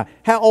you and I.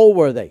 How old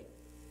were they?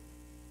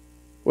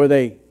 Were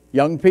they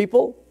young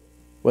people?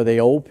 Were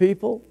they old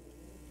people?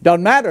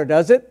 Doesn't matter,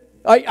 does it?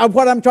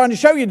 What I'm trying to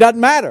show you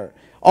doesn't matter.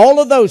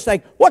 All of those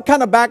things. What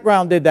kind of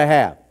background did they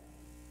have?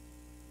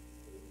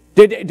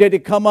 Did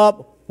it come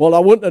up, well, I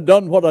wouldn't have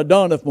done what I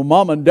done if my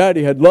mom and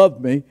daddy had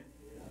loved me.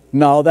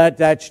 No,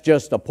 that's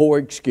just a poor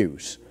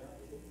excuse.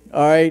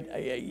 All right?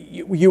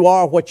 You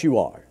are what you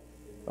are.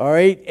 All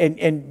right?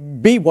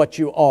 And be what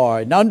you are.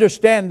 And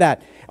understand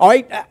that. All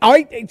right?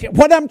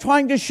 What I'm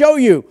trying to show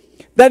you,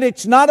 that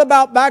it's not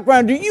about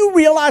background. Do you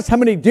realize how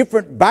many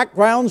different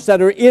backgrounds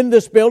that are in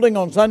this building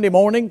on Sunday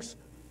mornings?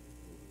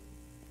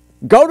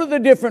 Go to the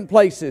different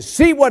places.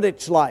 See what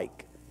it's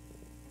like.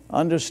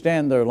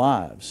 Understand their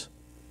lives.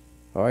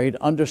 All right?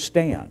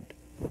 Understand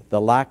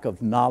the lack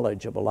of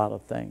knowledge of a lot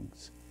of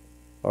things.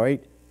 All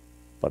right?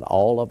 But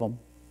all of them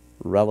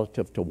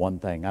relative to one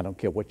thing. I don't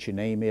care what your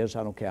name is.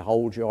 I don't care how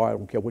old you are. I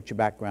don't care what your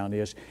background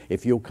is.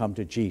 If you'll come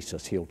to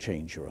Jesus, He'll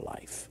change your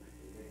life.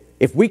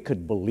 If we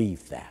could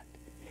believe that.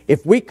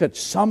 If we could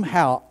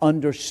somehow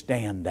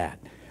understand that,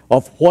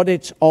 of what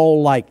it's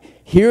all like.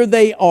 Here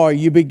they are.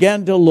 You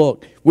begin to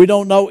look. We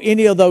don't know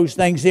any of those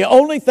things. The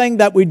only thing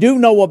that we do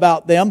know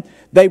about them,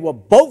 they were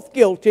both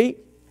guilty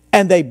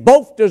and they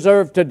both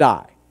deserved to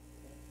die.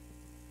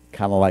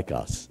 Kind of like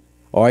us.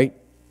 All right?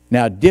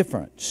 Now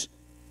difference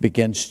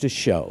begins to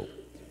show.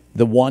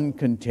 The one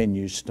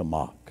continues to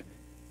mock.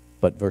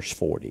 But verse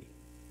 40,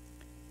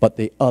 but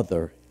the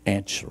other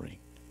answering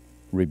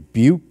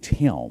rebuked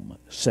him,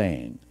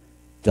 saying,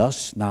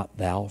 dost not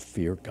thou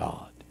fear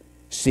God,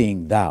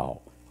 seeing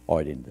thou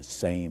art in the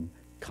same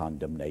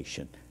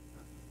condemnation?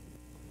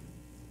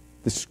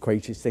 This is the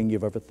craziest thing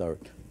you've ever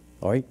heard.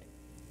 All right?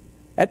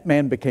 That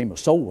man became a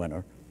soul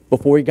winner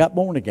before he got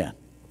born again.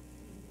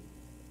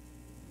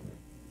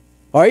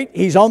 All right?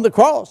 He's on the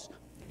cross.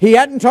 He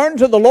hadn't turned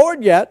to the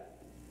Lord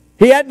yet.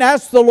 He hadn't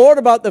asked the Lord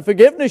about the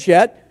forgiveness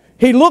yet.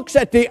 He looks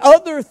at the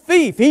other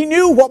thief. He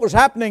knew what was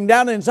happening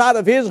down inside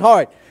of his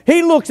heart.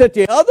 He looks at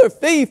the other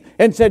thief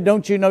and said,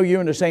 don't you know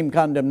you're in the same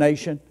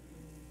condemnation?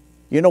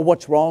 You know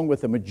what's wrong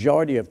with the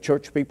majority of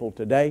church people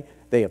today?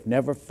 They have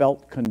never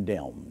felt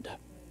condemned.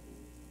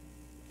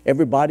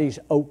 Everybody's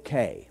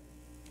okay.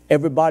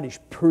 Everybody's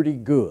pretty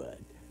good.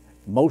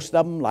 Most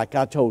of them, like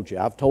I told you,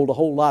 I've told a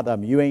whole lot of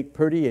them, you ain't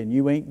pretty and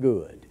you ain't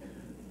good.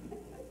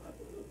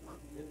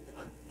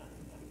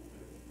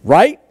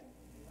 Right?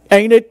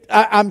 Ain't it?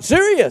 I'm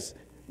serious.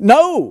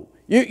 No,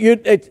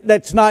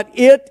 that's not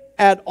it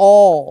at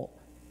all.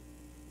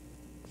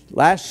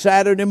 Last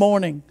Saturday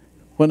morning,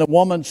 when the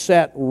woman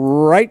sat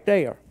right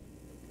there,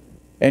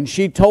 and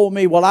she told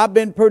me, well, I've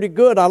been pretty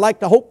good. I like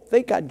to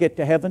think I'd get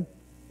to heaven.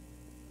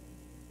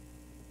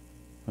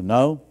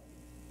 No,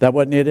 that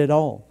wasn't it at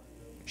all.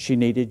 She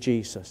needed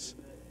Jesus,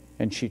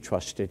 and she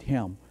trusted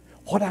Him.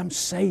 What I'm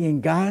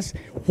saying, guys,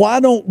 why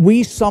don't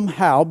we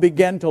somehow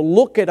begin to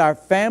look at our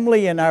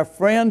family and our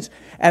friends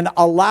and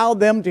allow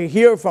them to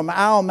hear from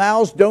our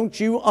mouths, don't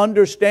you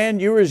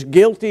understand you're as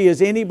guilty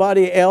as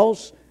anybody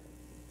else?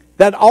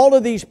 That all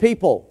of these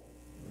people,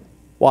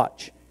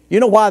 watch, you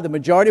know why the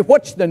majority,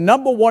 what's the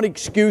number one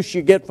excuse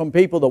you get from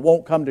people that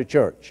won't come to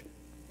church?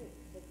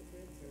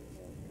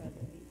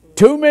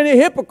 Too many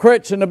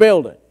hypocrites in the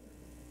building.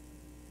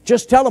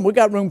 Just tell them we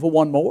got room for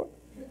one more.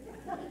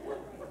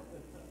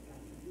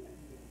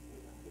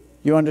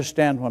 You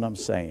understand what I'm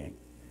saying?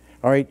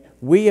 All right,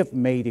 we have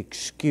made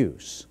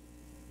excuse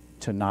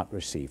to not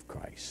receive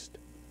Christ.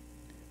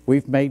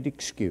 We've made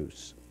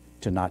excuse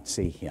to not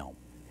see Him.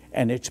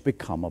 And it's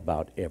become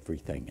about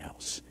everything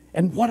else.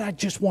 And what I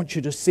just want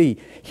you to see,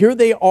 here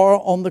they are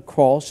on the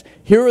cross,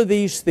 here are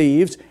these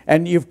thieves,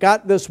 and you've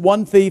got this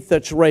one thief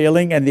that's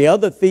railing, and the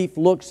other thief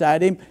looks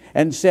at him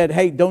and said,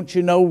 hey, don't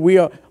you know we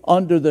are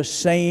under the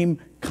same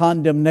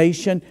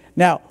condemnation?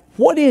 Now,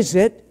 what is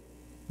it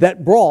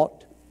that brought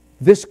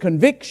this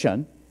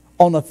conviction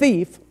on a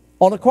thief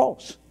on a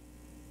cross?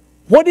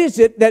 What is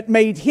it that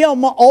made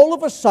him all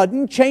of a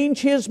sudden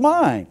change his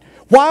mind?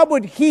 Why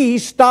would he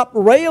stop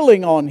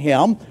railing on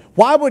him?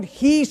 Why would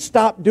he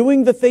stop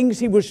doing the things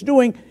he was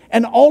doing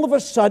and all of a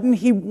sudden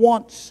he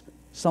wants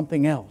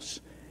something else?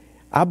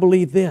 I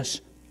believe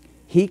this.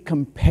 He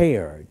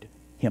compared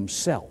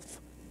himself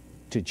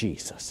to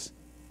Jesus.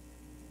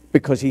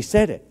 Because he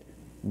said it.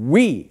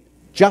 We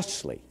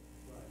justly.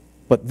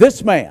 But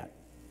this man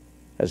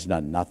has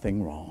done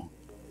nothing wrong.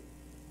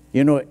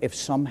 You know, if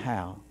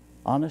somehow,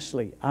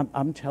 honestly,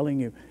 I'm telling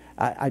you,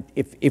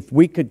 if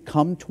we could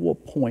come to a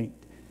point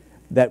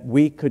that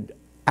we could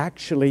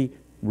actually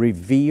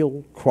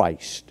reveal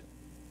Christ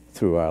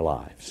through our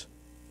lives,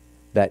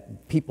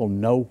 that people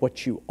know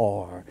what you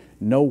are,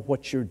 know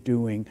what you're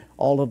doing,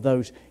 all of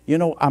those. You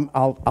know,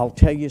 I'll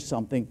tell you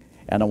something,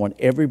 and I want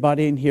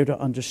everybody in here to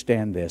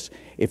understand this.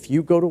 If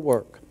you go to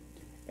work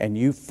and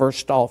you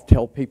first off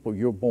tell people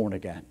you're born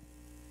again,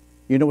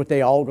 you know what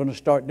they all going to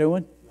start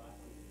doing?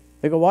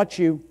 They're going to watch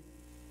you.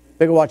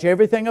 They're going to watch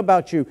everything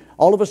about you.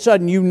 All of a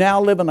sudden, you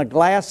now live in a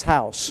glass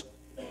house,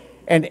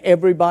 and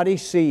everybody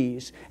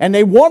sees. And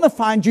they want to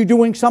find you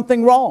doing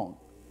something wrong.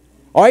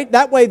 All right?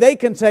 That way they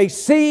can say,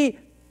 see,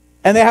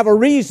 and they have a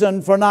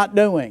reason for not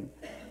doing.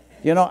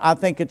 You know, I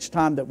think it's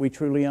time that we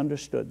truly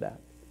understood that.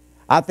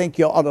 I think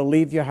you ought to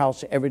leave your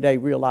house every day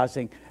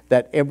realizing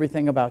that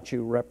everything about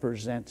you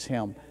represents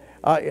Him.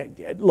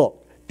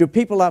 Look, do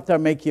people out there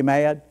make you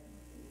mad?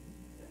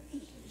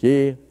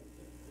 Yeah.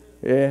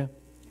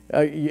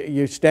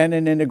 You're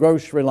standing in the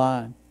grocery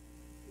line,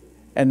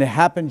 and it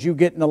happens you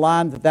get in the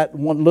line that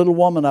one little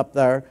woman up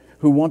there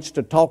who wants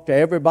to talk to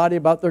everybody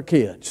about their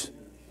kids.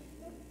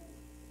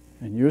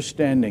 And you're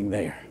standing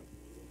there.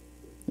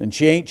 And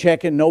she ain't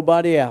checking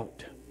nobody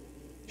out.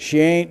 She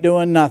ain't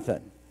doing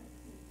nothing.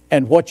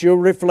 And what you're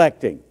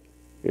reflecting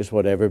is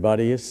what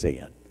everybody is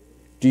seeing.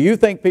 Do you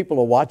think people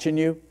are watching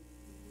you?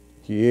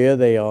 Yeah,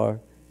 they are.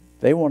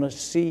 They want to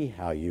see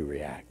how you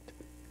react.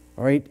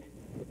 All right?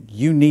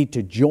 You need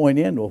to join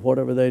in with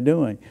whatever they're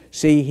doing.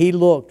 See, he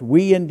looked,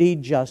 we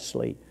indeed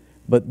justly,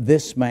 but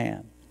this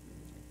man.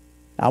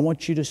 I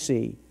want you to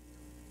see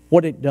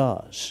what it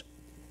does.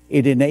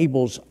 It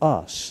enables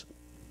us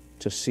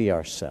to see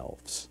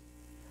ourselves.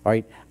 All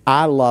right?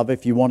 I love,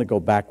 if you want to go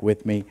back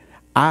with me,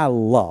 I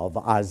love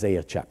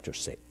Isaiah chapter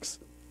 6.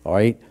 All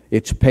right?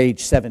 It's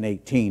page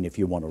 718 if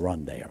you want to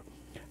run there.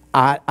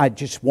 I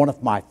just, one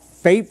of my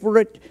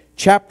favorite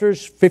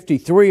chapters,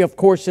 53, of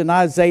course, in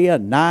Isaiah,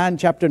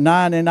 chapter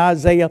 9 in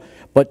Isaiah,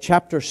 but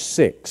chapter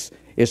 6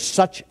 is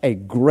such a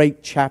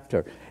great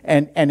chapter.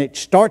 And it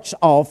starts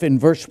off in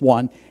verse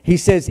 1. He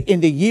says,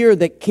 in the year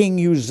that King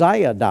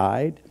Uzziah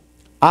died,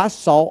 I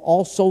saw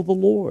also the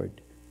Lord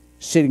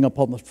sitting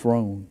upon the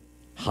throne,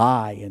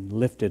 high and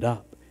lifted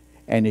up,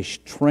 and his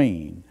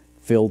train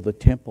filled the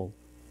temple.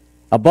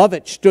 Above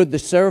it stood the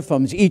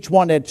seraphims. Each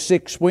one had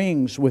 6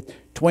 wings. With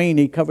twain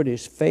he covered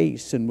his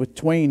face, and with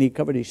twain he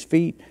covered his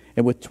feet,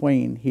 and with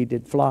twain he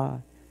did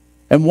fly.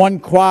 And one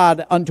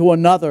cried unto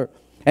another,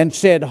 and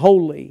said,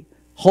 Holy,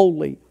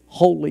 holy,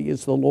 holy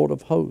is the Lord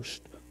of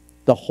hosts.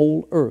 The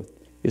whole earth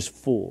is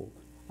full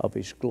of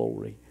his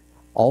glory.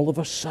 All of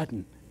a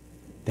sudden,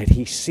 that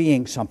he's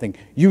seeing something.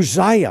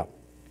 Uzziah,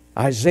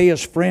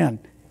 Isaiah's friend,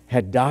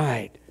 had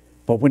died.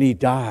 But when he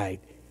died,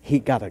 he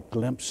got a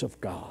glimpse of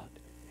God.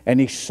 And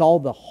he saw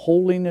the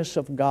holiness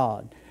of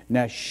God.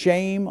 Now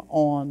shame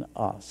on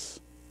us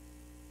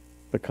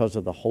because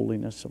of the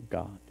holiness of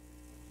God.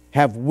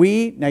 Have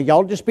we, now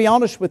y'all just be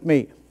honest with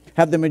me,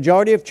 have the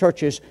majority of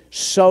churches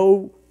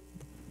so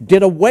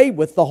did away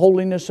with the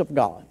holiness of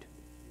God?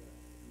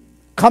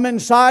 Come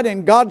inside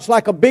and God's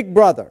like a big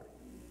brother.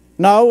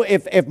 No,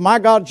 if my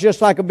God's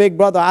just like a big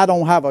brother, I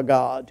don't have a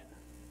God.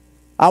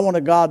 I want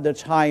a God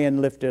that's high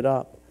and lifted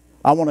up.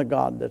 I want a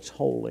God that's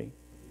holy.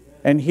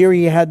 And here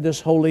he had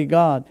this holy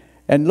God.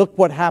 And look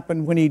what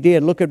happened when he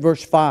did. Look at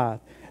verse 5.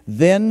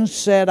 Then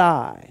said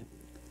I,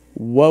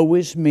 woe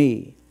is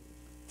me,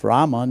 for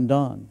I'm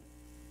undone,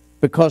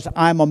 because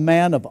I'm a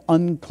man of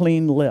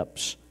unclean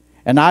lips,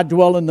 and I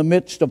dwell in the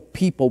midst of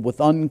people with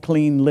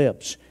unclean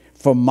lips.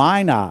 For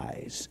mine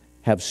eyes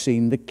have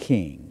seen the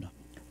King,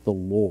 the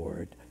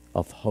Lord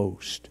of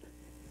hosts.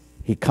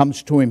 He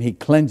comes to him, he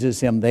cleanses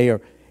him there.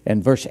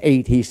 In verse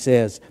 8 he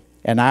says,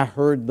 and I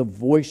heard the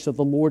voice of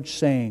the Lord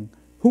saying,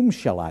 whom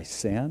shall I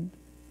send?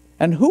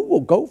 And who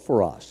will go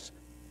for us?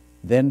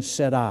 Then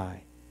said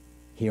I,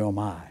 here am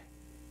I,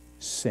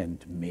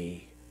 send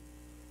me.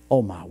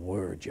 Oh my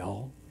word,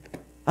 y'all.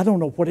 I don't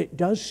know what it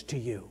does to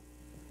you.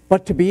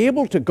 But to be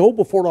able to go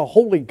before a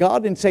holy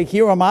God and say,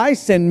 here am I,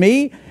 send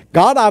me.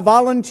 God, I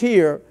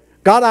volunteer.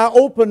 God, I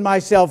open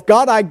myself.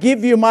 God, I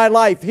give you my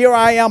life. Here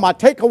I am. I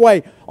take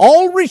away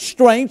all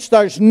restraints.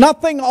 There's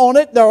nothing on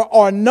it. There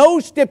are no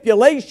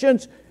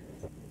stipulations.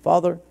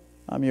 Father,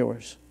 I'm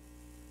yours.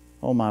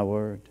 Oh my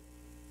word.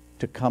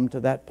 To come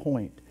to that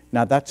point.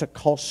 Now that's a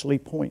costly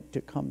point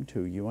to come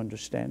to. You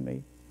understand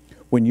me?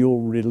 When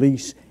you'll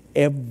release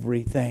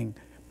everything.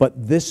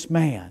 But this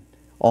man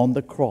on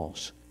the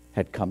cross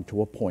had come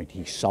to a point.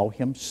 He saw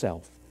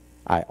himself.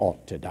 I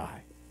ought to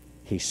die.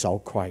 He saw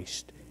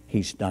Christ.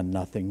 He's done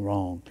nothing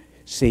wrong.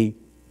 See,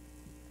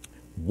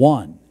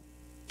 one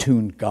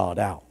tuned God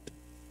out.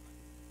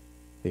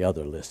 The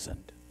other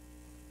listened.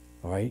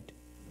 All right?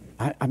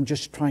 I'm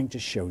just trying to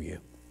show you.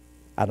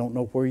 I don't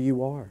know where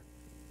you are.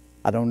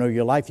 I don't know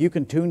your life. You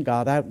can tune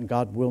God out and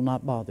God will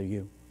not bother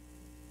you.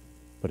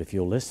 But if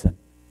you'll listen,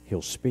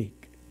 He'll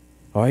speak.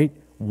 All right?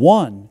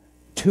 One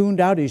tuned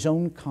out his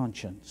own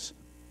conscience.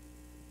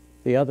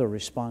 The other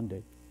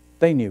responded.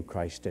 They knew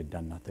Christ had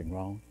done nothing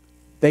wrong.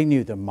 They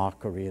knew the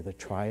mockery of the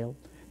trial.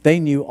 They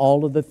knew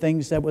all of the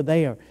things that were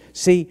there.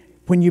 See,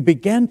 when you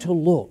begin to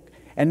look,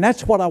 and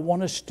that's what I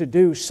want us to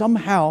do,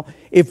 somehow,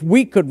 if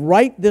we could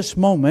right this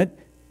moment,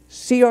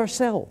 see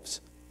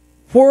ourselves.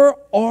 Where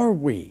are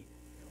we?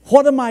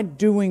 What am I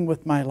doing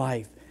with my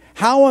life?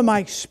 How am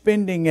I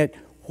spending it?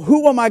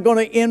 Who am I going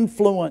to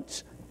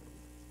influence?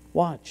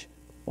 Watch,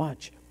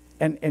 watch.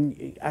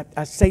 And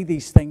I say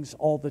these things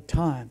all the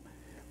time.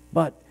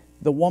 But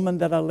the woman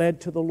that I led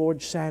to the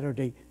Lord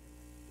Saturday,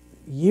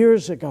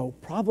 years ago,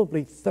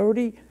 probably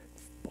 30,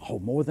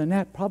 more than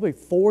that, probably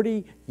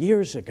 40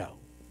 years ago,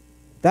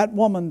 that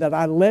woman that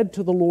I led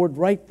to the Lord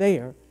right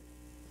there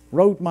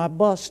rode my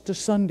bus to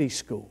Sunday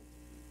school.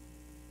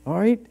 All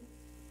right?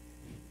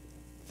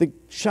 The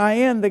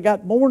Cheyenne that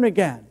got born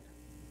again,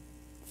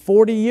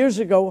 40 years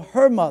ago,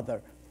 her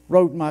mother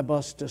rode my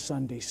bus to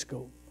Sunday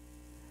school.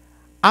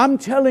 I'm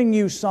telling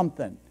you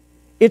something.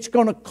 It's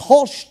going to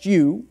cost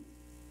you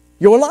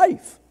your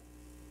life.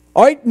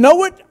 All right?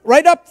 Know it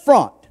right up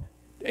front.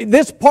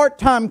 This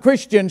part-time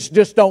Christians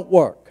just don't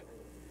work.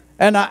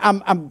 And I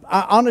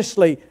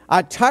honestly,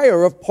 I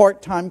tire of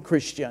part-time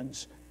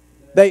Christians.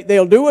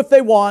 They'll do if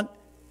they want.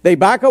 They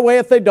back away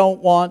if they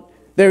don't want.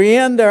 They're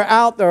in, they're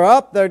out, they're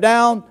up, they're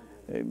down.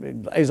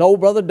 His old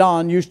brother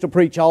Don used to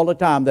preach all the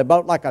time. They're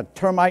about like a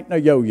termite and a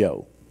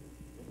yo-yo.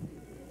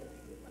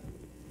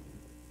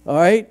 All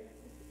right?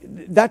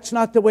 That's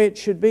not the way it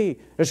should be.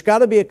 There's got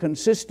to be a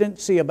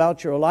consistency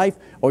about your life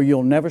or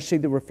you'll never see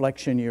the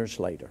reflection years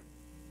later.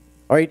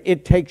 All right?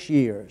 It takes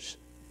years.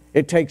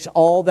 It takes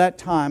all that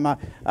time.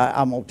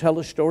 I'm going to tell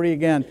a story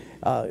again.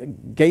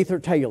 Gaither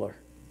Taylor.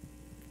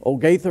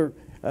 Old Gaither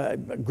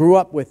grew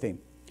up with him.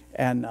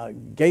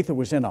 And Gaither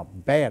was in a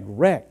bad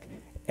wreck.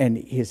 And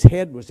his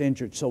head was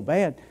injured so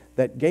bad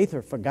that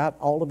Gaither forgot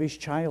all of his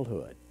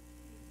childhood.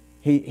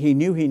 He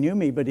knew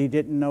me, but he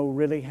didn't know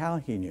really how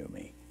he knew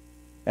me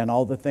and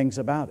all the things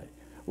about it.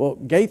 Well,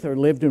 Gaither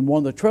lived in one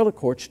of the trailer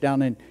courts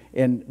down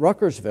in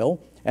Ruckersville,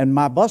 and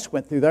my bus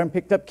went through there and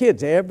picked up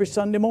kids every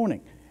Sunday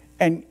morning.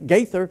 And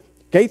Gaither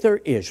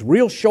is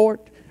real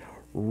short,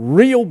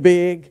 real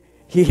big.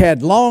 He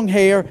had long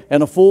hair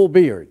and a full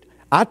beard.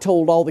 I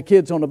told all the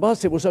kids on the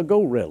bus it was a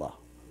gorilla.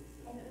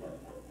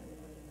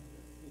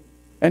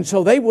 And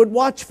so they would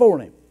watch for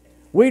him.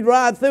 We'd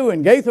ride through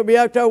and Gaither would be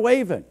out there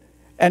waving.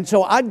 And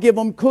so I'd give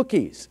them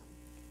cookies.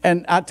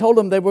 And I told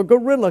them they were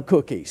gorilla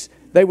cookies.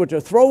 They were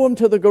to throw them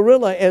to the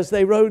gorilla as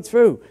they rode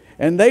through.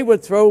 And they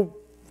would throw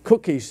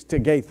cookies to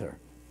Gaither.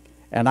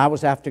 And I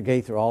was after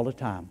Gaither all the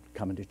time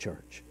coming to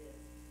church.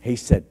 He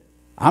said,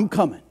 I'm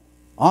coming.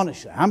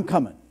 Honestly, I'm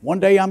coming. One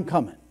day I'm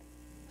coming.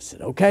 I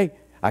said, okay.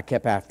 I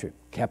kept after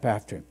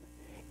him.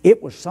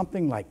 It was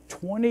something like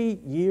 20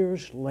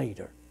 years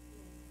later.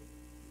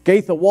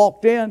 Gaither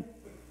walked in,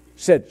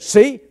 said,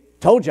 see,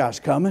 told you I was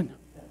coming.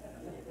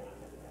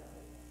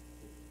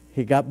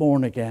 He got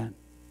born again.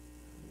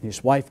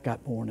 His wife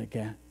got born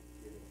again.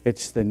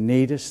 It's the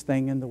neatest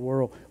thing in the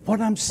world. What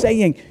I'm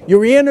saying,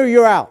 you're in or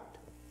you're out.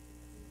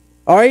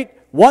 All right?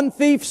 One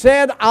thief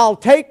said, I'll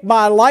take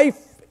my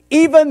life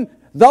even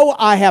though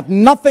I have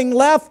nothing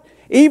left.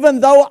 Even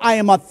though I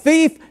am a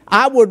thief,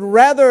 I would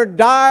rather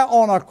die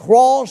on a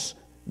cross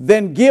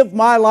than give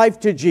my life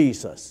to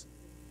Jesus.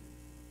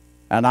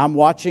 And I'm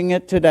watching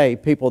it today.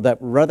 People that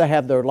rather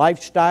have their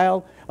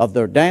lifestyle of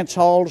their dance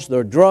halls,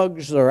 their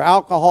drugs, their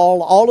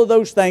alcohol, all of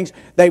those things,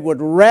 they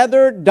would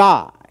rather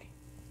die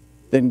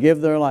than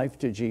give their life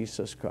to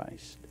Jesus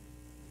Christ.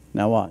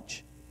 Now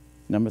watch.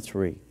 Number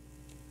 3.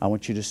 I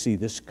want you to see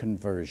this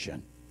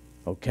conversion,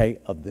 okay,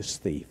 of this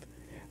thief.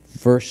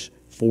 Verse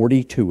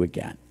 42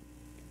 again.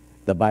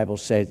 The Bible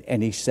says,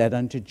 and he said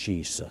unto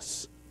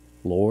Jesus,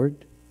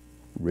 Lord,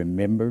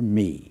 remember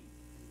me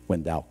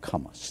when thou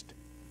comest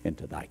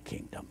into thy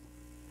kingdom.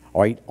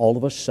 All right, all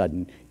of a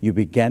sudden, you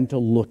begin to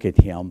look at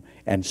him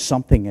and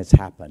something has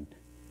happened.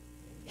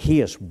 He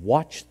has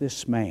watched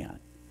this man.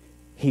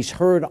 He's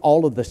heard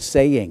all of the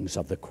sayings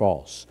of the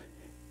cross.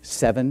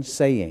 7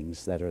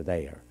 sayings that are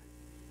there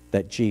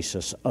that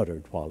Jesus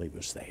uttered while he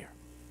was there.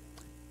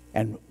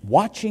 And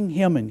watching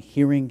him and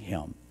hearing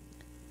him,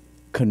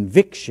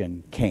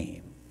 conviction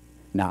came.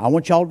 Now, I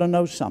want y'all to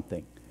know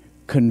something.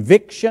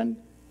 Conviction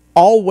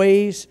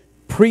always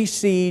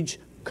precedes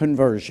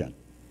conversion.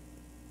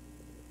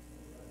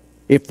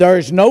 If there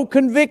is no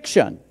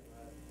conviction,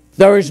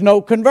 there is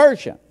no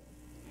conversion.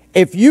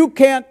 If you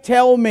can't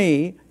tell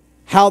me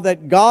how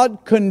that God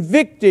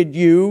convicted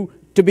you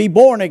to be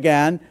born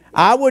again,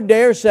 I would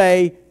dare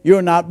say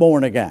you're not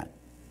born again.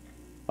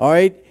 All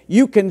right?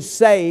 You can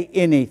say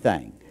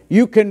anything.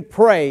 You can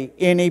pray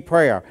any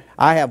prayer.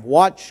 I have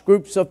watched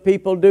groups of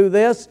people do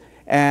this,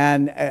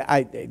 and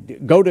I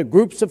go to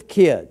groups of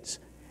kids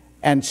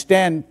and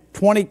stand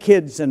 20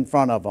 kids in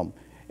front of them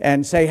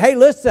and say, hey,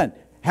 listen,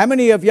 how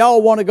many of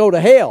y'all want to go to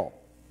hell?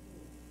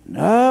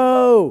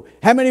 No.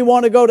 How many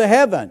want to go to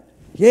heaven?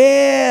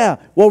 Yeah.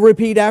 Well,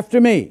 repeat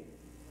after me.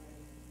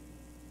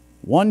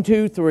 1,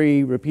 2,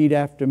 3, repeat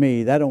after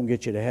me. That don't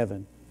get you to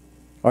heaven.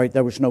 All right,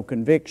 there was no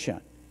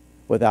conviction.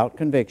 Without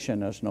conviction,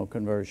 there's no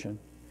conversion.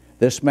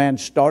 This man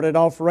started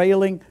off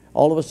railing.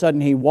 All of a sudden,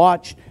 he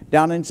watched.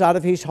 Down inside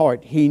of his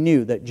heart, he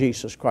knew that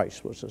Jesus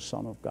Christ was the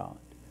Son of God.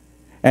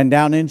 And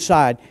down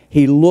inside,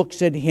 he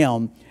looks at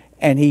him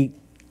and he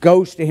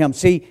goes to him.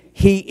 See,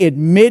 he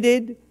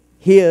admitted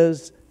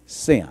his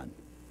sin.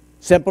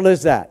 Simple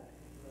as that.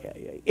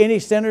 Any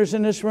sinners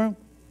in this room?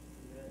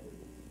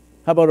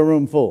 How about a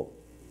room full?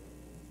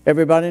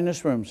 Everybody in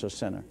this room is a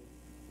sinner.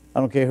 I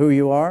don't care who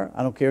you are.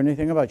 I don't care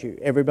anything about you.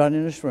 Everybody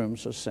in this room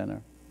is a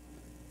sinner.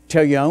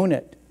 Till you own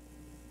it,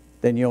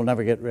 then you'll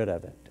never get rid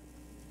of it.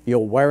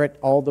 You'll wear it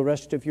all the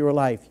rest of your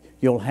life.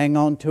 You'll hang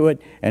on to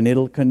it, and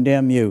it'll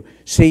condemn you.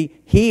 See,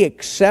 he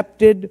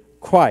accepted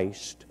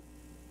Christ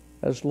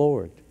as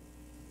Lord.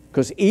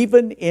 Because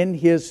even in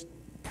his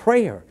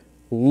prayer,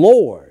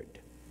 Lord,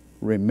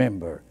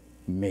 remember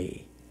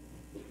me.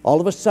 All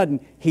of a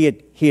sudden, he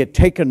had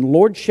taken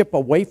lordship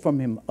away from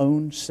his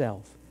own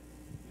self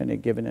and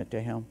had given it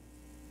to him.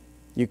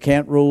 You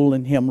can't rule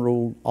and him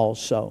rule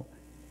also.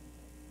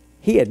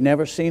 He had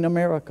never seen a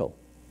miracle.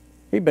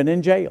 He'd been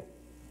in jail.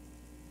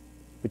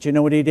 But you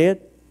know what he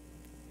did?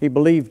 He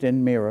believed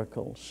in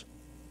miracles.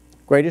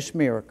 Greatest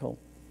miracle,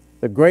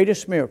 the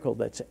greatest miracle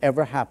that's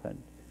ever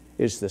happened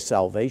is the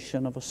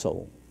salvation of a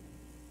soul.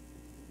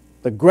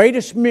 The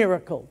greatest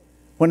miracle,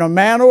 when a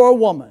man or a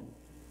woman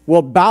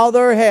will bow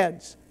their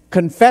heads,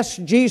 confess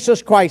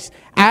Jesus Christ,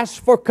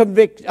 ask for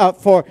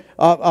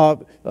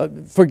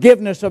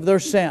forgiveness of their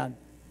sin.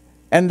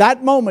 And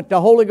that moment, the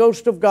Holy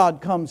Ghost of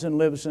God comes and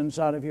lives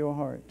inside of your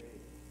heart.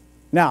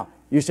 Now,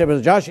 you say,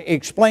 Brother Josh,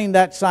 explain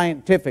that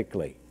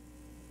scientifically.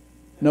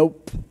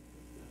 Nope.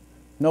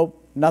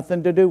 Nope.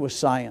 Nothing to do with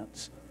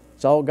science.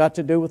 It's all got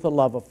to do with a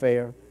love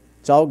affair.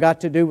 It's all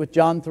got to do with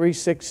John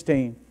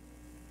 3:16.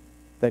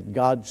 That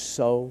God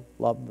so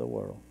loved the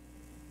world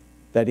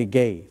that He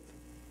gave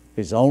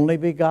His only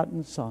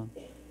begotten Son,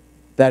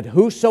 that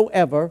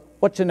whosoever,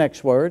 what's the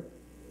next word?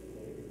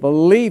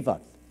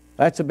 Believeth.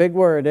 That's a big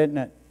word, isn't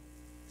it?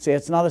 See,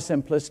 it's not a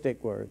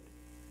simplistic word.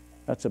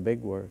 That's a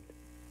big word.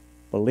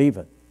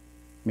 Believeth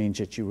means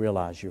that you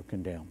realize you're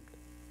condemned.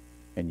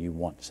 and you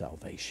want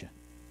salvation.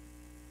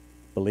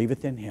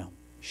 Believeth in him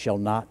shall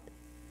not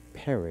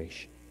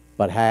perish,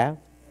 but have.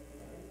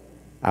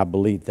 I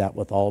believe that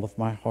with all of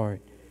my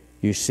heart.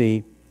 You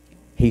see,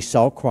 he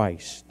saw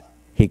Christ.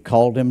 He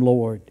called him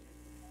Lord.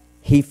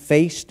 He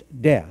faced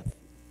death,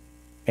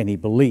 and he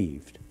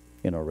believed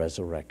in a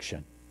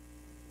resurrection.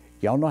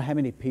 Y'all know how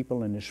many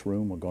people in this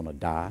room are going to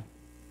die?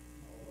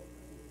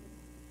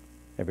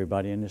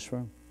 Everybody in this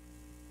room.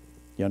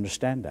 You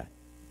understand that?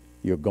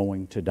 You're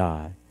going to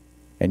die.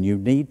 And you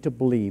need to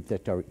believe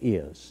that there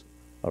is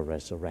a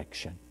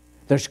resurrection.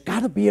 There's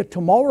got to be a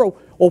tomorrow,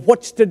 or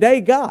what's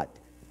today got?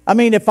 I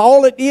mean, if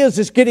all it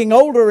is getting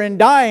older and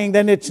dying,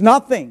 then it's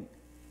nothing.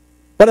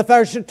 But if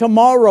there's a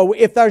tomorrow,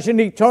 if there's an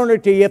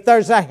eternity, if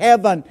there's a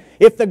heaven,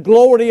 if the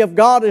glory of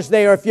God is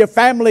there, if your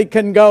family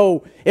can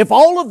go, if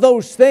all of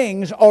those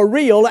things are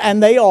real,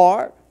 and they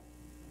are,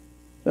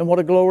 then what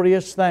a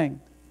glorious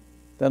thing.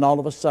 Then all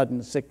of a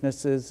sudden,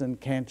 sicknesses and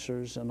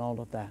cancers and all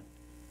of that,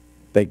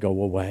 they go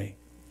away.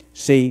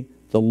 See,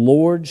 the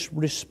Lord's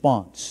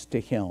response to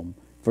him,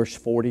 verse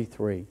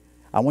 43.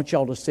 I want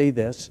y'all to see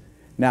this.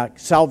 Now,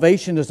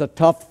 salvation is a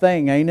tough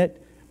thing, ain't it?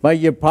 But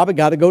you probably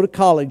got to go to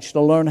college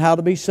to learn how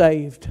to be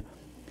saved.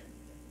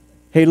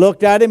 He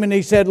looked at him and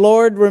he said,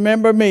 Lord,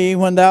 remember me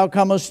when thou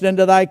comest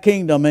into thy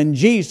kingdom. And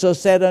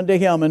Jesus said unto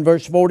him in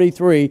verse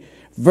 43,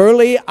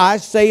 Verily I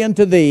say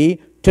unto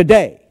thee,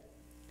 today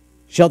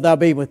shalt thou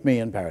be with me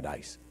in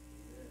paradise.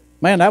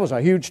 Man, that was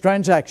a huge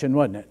transaction,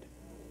 wasn't it?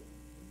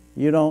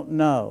 You don't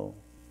know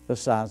the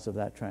size of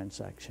that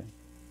transaction.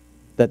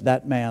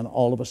 That man,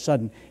 all of a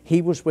sudden,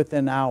 he was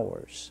within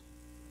hours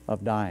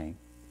of dying.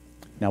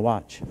 Now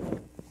watch.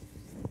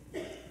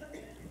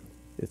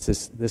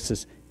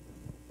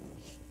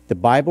 The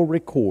Bible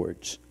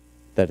records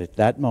that at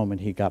that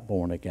moment he got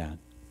born again.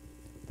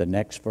 The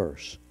next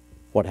verse,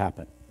 what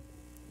happened?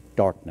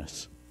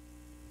 Darkness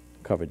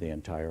covered the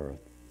entire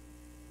earth.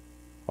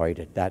 All right,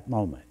 at that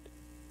moment,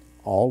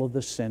 all of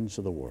the sins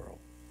of the world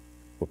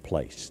were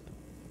placed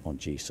on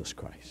Jesus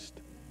Christ.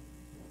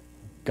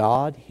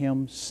 God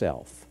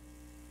himself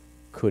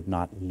could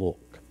not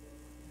look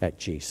at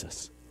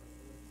Jesus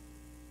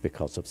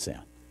because of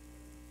sin.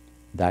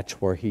 That's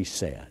where he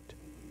said,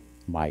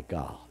 my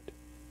God,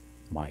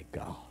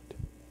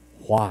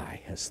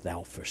 why hast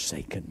thou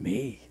forsaken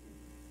me?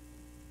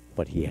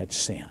 But he had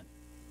sinned.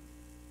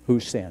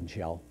 Whose sins,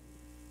 y'all?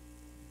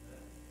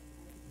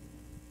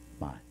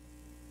 Mine.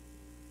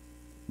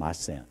 My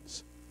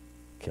sins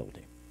killed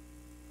him.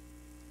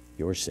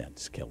 Your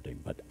sins killed him,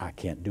 but I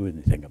can't do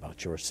anything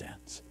about your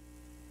sins.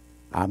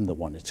 I'm the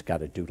one that's got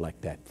to do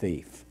like that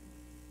thief.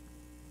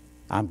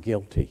 I'm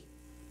guilty.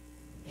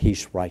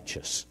 He's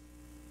righteous.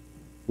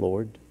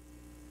 Lord,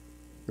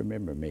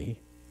 remember me.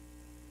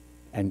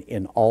 And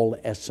in all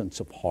essence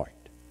of heart,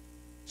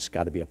 it's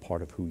got to be a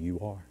part of who you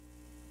are.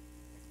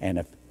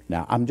 And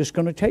now, I'm just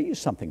going to tell you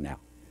something now.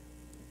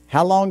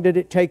 How long did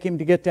it take him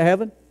to get to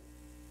heaven?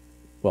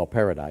 Well,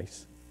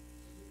 paradise.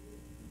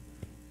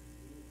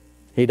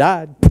 He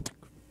died.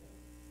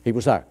 He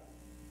was there.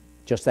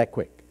 Just that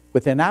quick.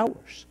 Within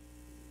hours,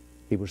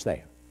 he was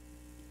there.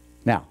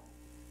 Now,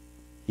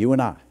 you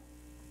and I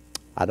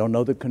don't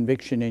know the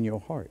conviction in your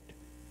heart,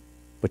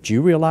 but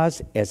you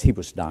realize as he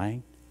was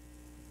dying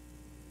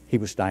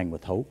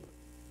with hope.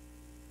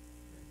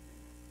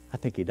 I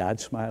think he died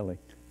smiling.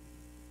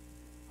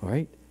 All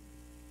right?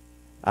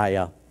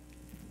 I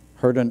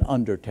heard an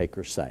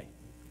undertaker say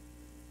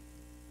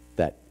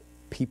that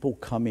people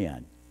come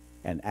in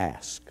and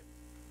ask,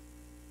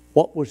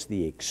 what was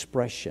the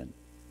expression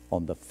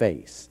on the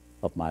face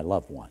of my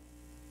loved one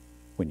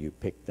when you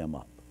picked them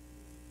up?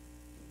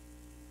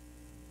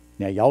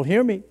 Now, y'all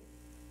hear me.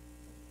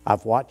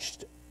 I've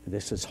watched,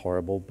 this is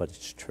horrible, but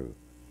it's true.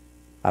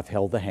 I've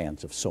held the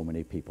hands of so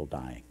many people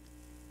dying.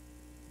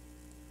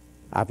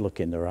 I've looked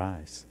in their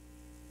eyes.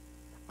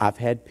 I've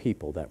had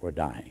people that were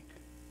dying,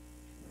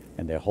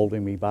 and they're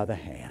holding me by the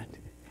hand,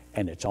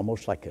 and it's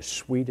almost like the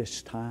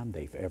sweetest time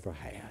they've ever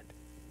had.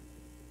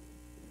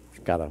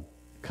 I've got a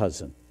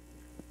cousin.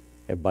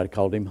 Everybody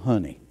called him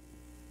Honey.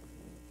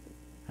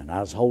 And I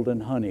was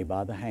holding Honey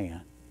by the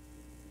hand.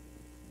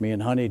 Me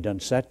and Honey done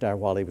sat there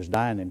while he was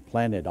dying and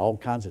planted all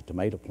kinds of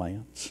tomato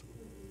plants.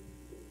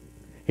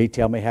 He'd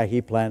tell me how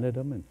he planted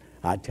them, and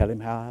I'd tell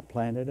him how I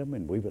planted them,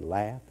 and we would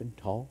laugh and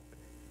talk.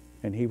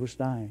 And he was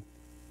dying.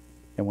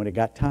 And when it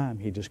got time,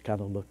 he just kind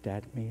of looked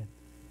at me and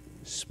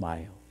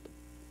smiled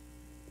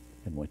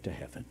and went to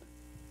heaven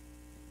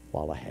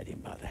while I had him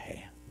by the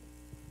hand.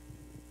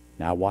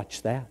 Now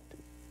watch that.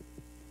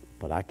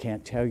 But I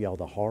can't tell y'all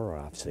the horror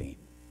I've seen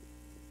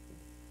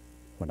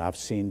when I've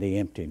seen the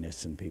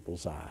emptiness in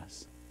people's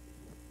eyes,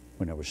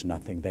 when there was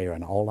nothing there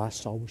and all I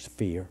saw was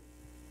fear.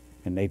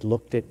 And they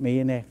looked at me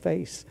in their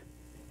face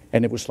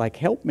and it was like,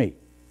 help me.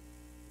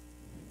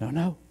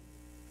 No,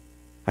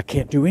 I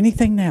can't do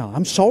anything now.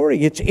 I'm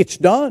sorry, it's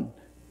done.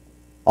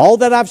 All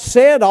that I've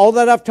said, all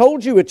that I've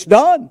told you, it's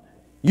done.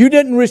 You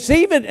didn't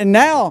receive it, and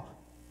now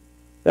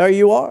there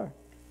you are.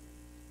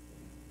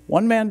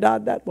 One man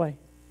died that way,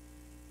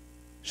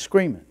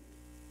 screaming.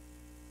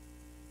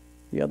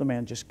 The other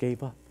man just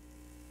gave up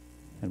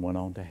and went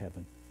on to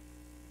heaven.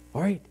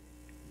 All right?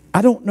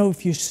 I don't know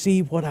if you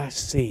see what I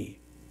see.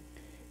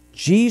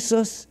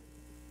 Jesus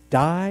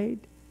died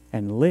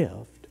and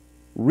lived,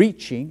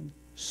 reaching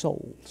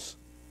souls.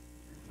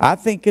 I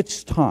think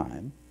it's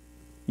time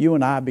you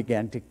and I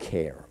began to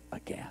care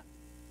again.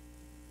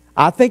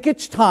 I think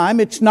it's time.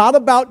 It's not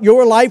about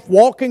your life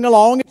walking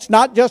along. It's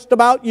not just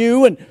about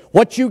you and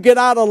what you get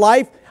out of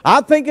life.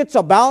 I think it's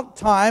about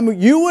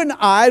time you and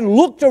I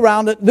looked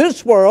around at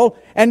this world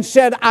and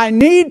said, I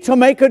need to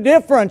make a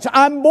difference.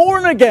 I'm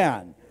born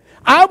again.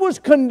 I was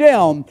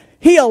condemned.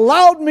 He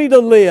allowed me to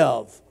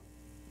live.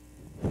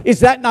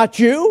 Is that not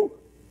you?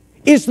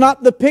 Is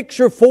not the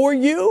picture for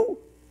you?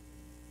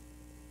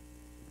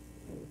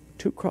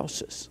 2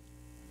 crosses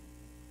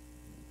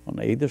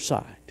on either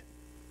side.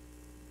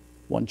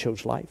 One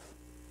chose life.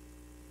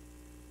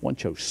 One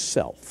chose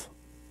self.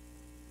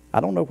 I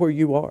don't know where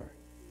you are,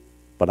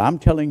 but I'm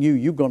telling you,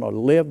 you're going to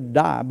live,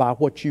 die by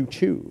what you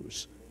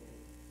choose.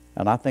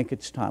 And I think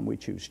it's time we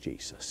choose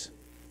Jesus.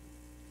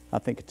 I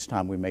think it's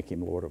time we make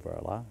Him Lord of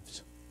our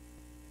lives.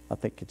 I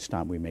think it's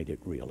time we made it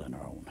real in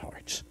our own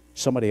hearts.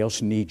 Somebody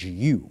else needs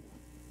you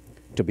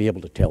to be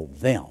able to tell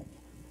them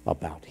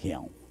about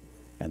Him.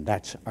 And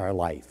that's our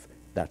life.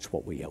 That's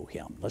what we owe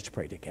Him. Let's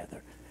pray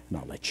together, and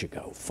I'll let you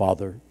go.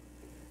 Father,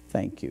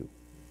 thank you.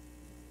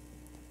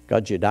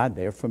 God, you died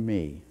there for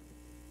me.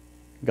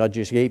 God,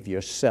 you gave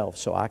yourself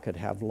so I could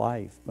have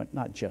life, but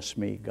not just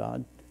me,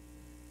 God,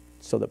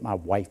 so that my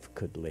wife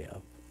could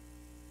live,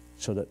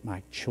 so that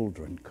my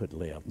children could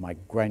live, my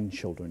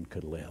grandchildren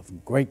could live,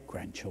 and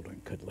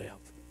great-grandchildren could live.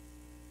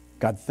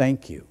 God,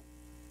 thank you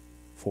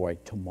for a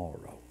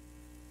tomorrow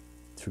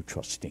through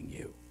trusting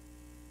you.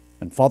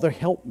 And Father,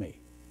 help me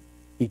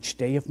each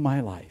day of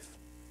my life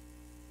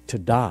to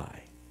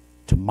die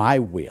to my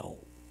will,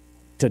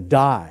 to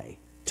die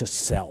to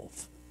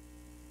self,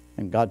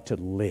 and God, to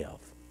live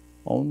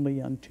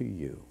only unto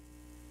you.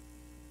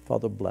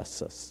 Father,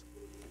 bless us.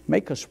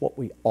 Make us what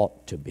we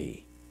ought to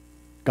be.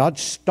 God,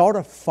 start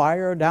a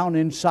fire down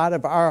inside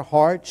of our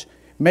hearts.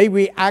 May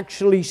we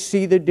actually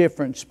see the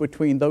difference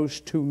between those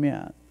 2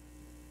 men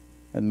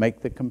and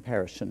make the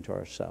comparison to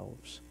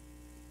ourselves.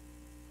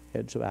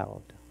 Heads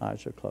bowed,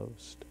 eyes are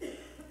closed.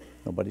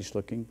 Nobody's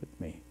looking but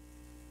me.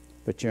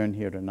 But you're in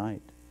here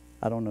tonight.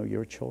 I don't know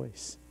your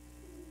choice.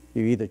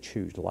 You either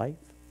choose life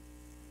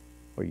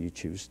or you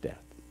choose death.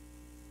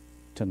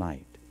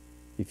 Tonight,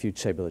 if you'd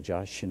say, Brother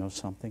Josh, you know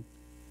something?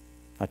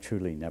 I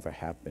truly never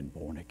have been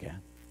born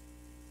again.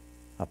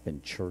 I've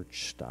been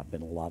churched, I've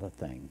been a lot of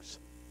things,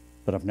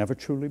 but I've never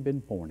truly been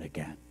born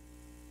again.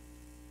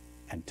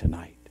 And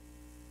tonight,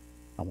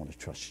 I want to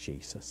trust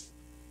Jesus.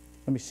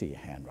 Let me see your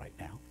hand right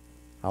now.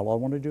 All I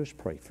want to do is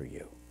pray for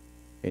you.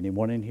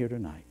 Anyone in here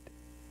tonight?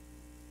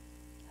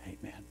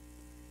 Amen.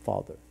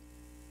 Father,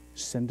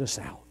 send us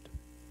out.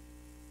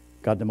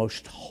 God, the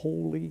most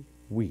holy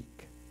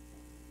week.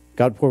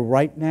 God, where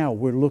right now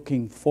we're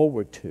looking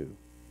forward to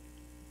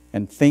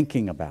and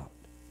thinking about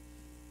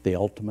the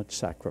ultimate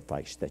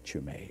sacrifice that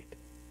you made.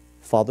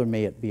 Father,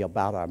 may it be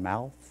about our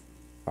mouth,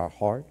 our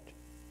heart,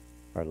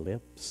 our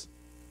lips.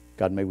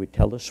 God, may we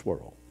tell this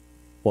world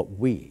what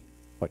we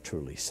are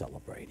truly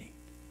celebrating.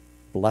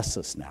 Bless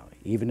us now,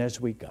 even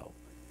as we go.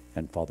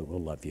 And Father,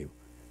 we'll love you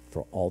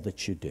for all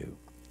that you do.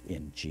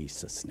 In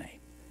Jesus' name,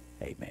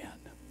 amen.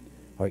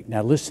 All right,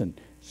 now listen,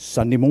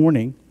 Sunday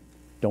morning,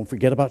 don't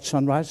forget about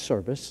sunrise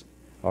service.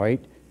 All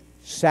right,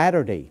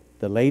 Saturday,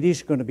 the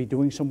ladies are going to be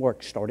doing some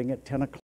work starting at 10 o'clock.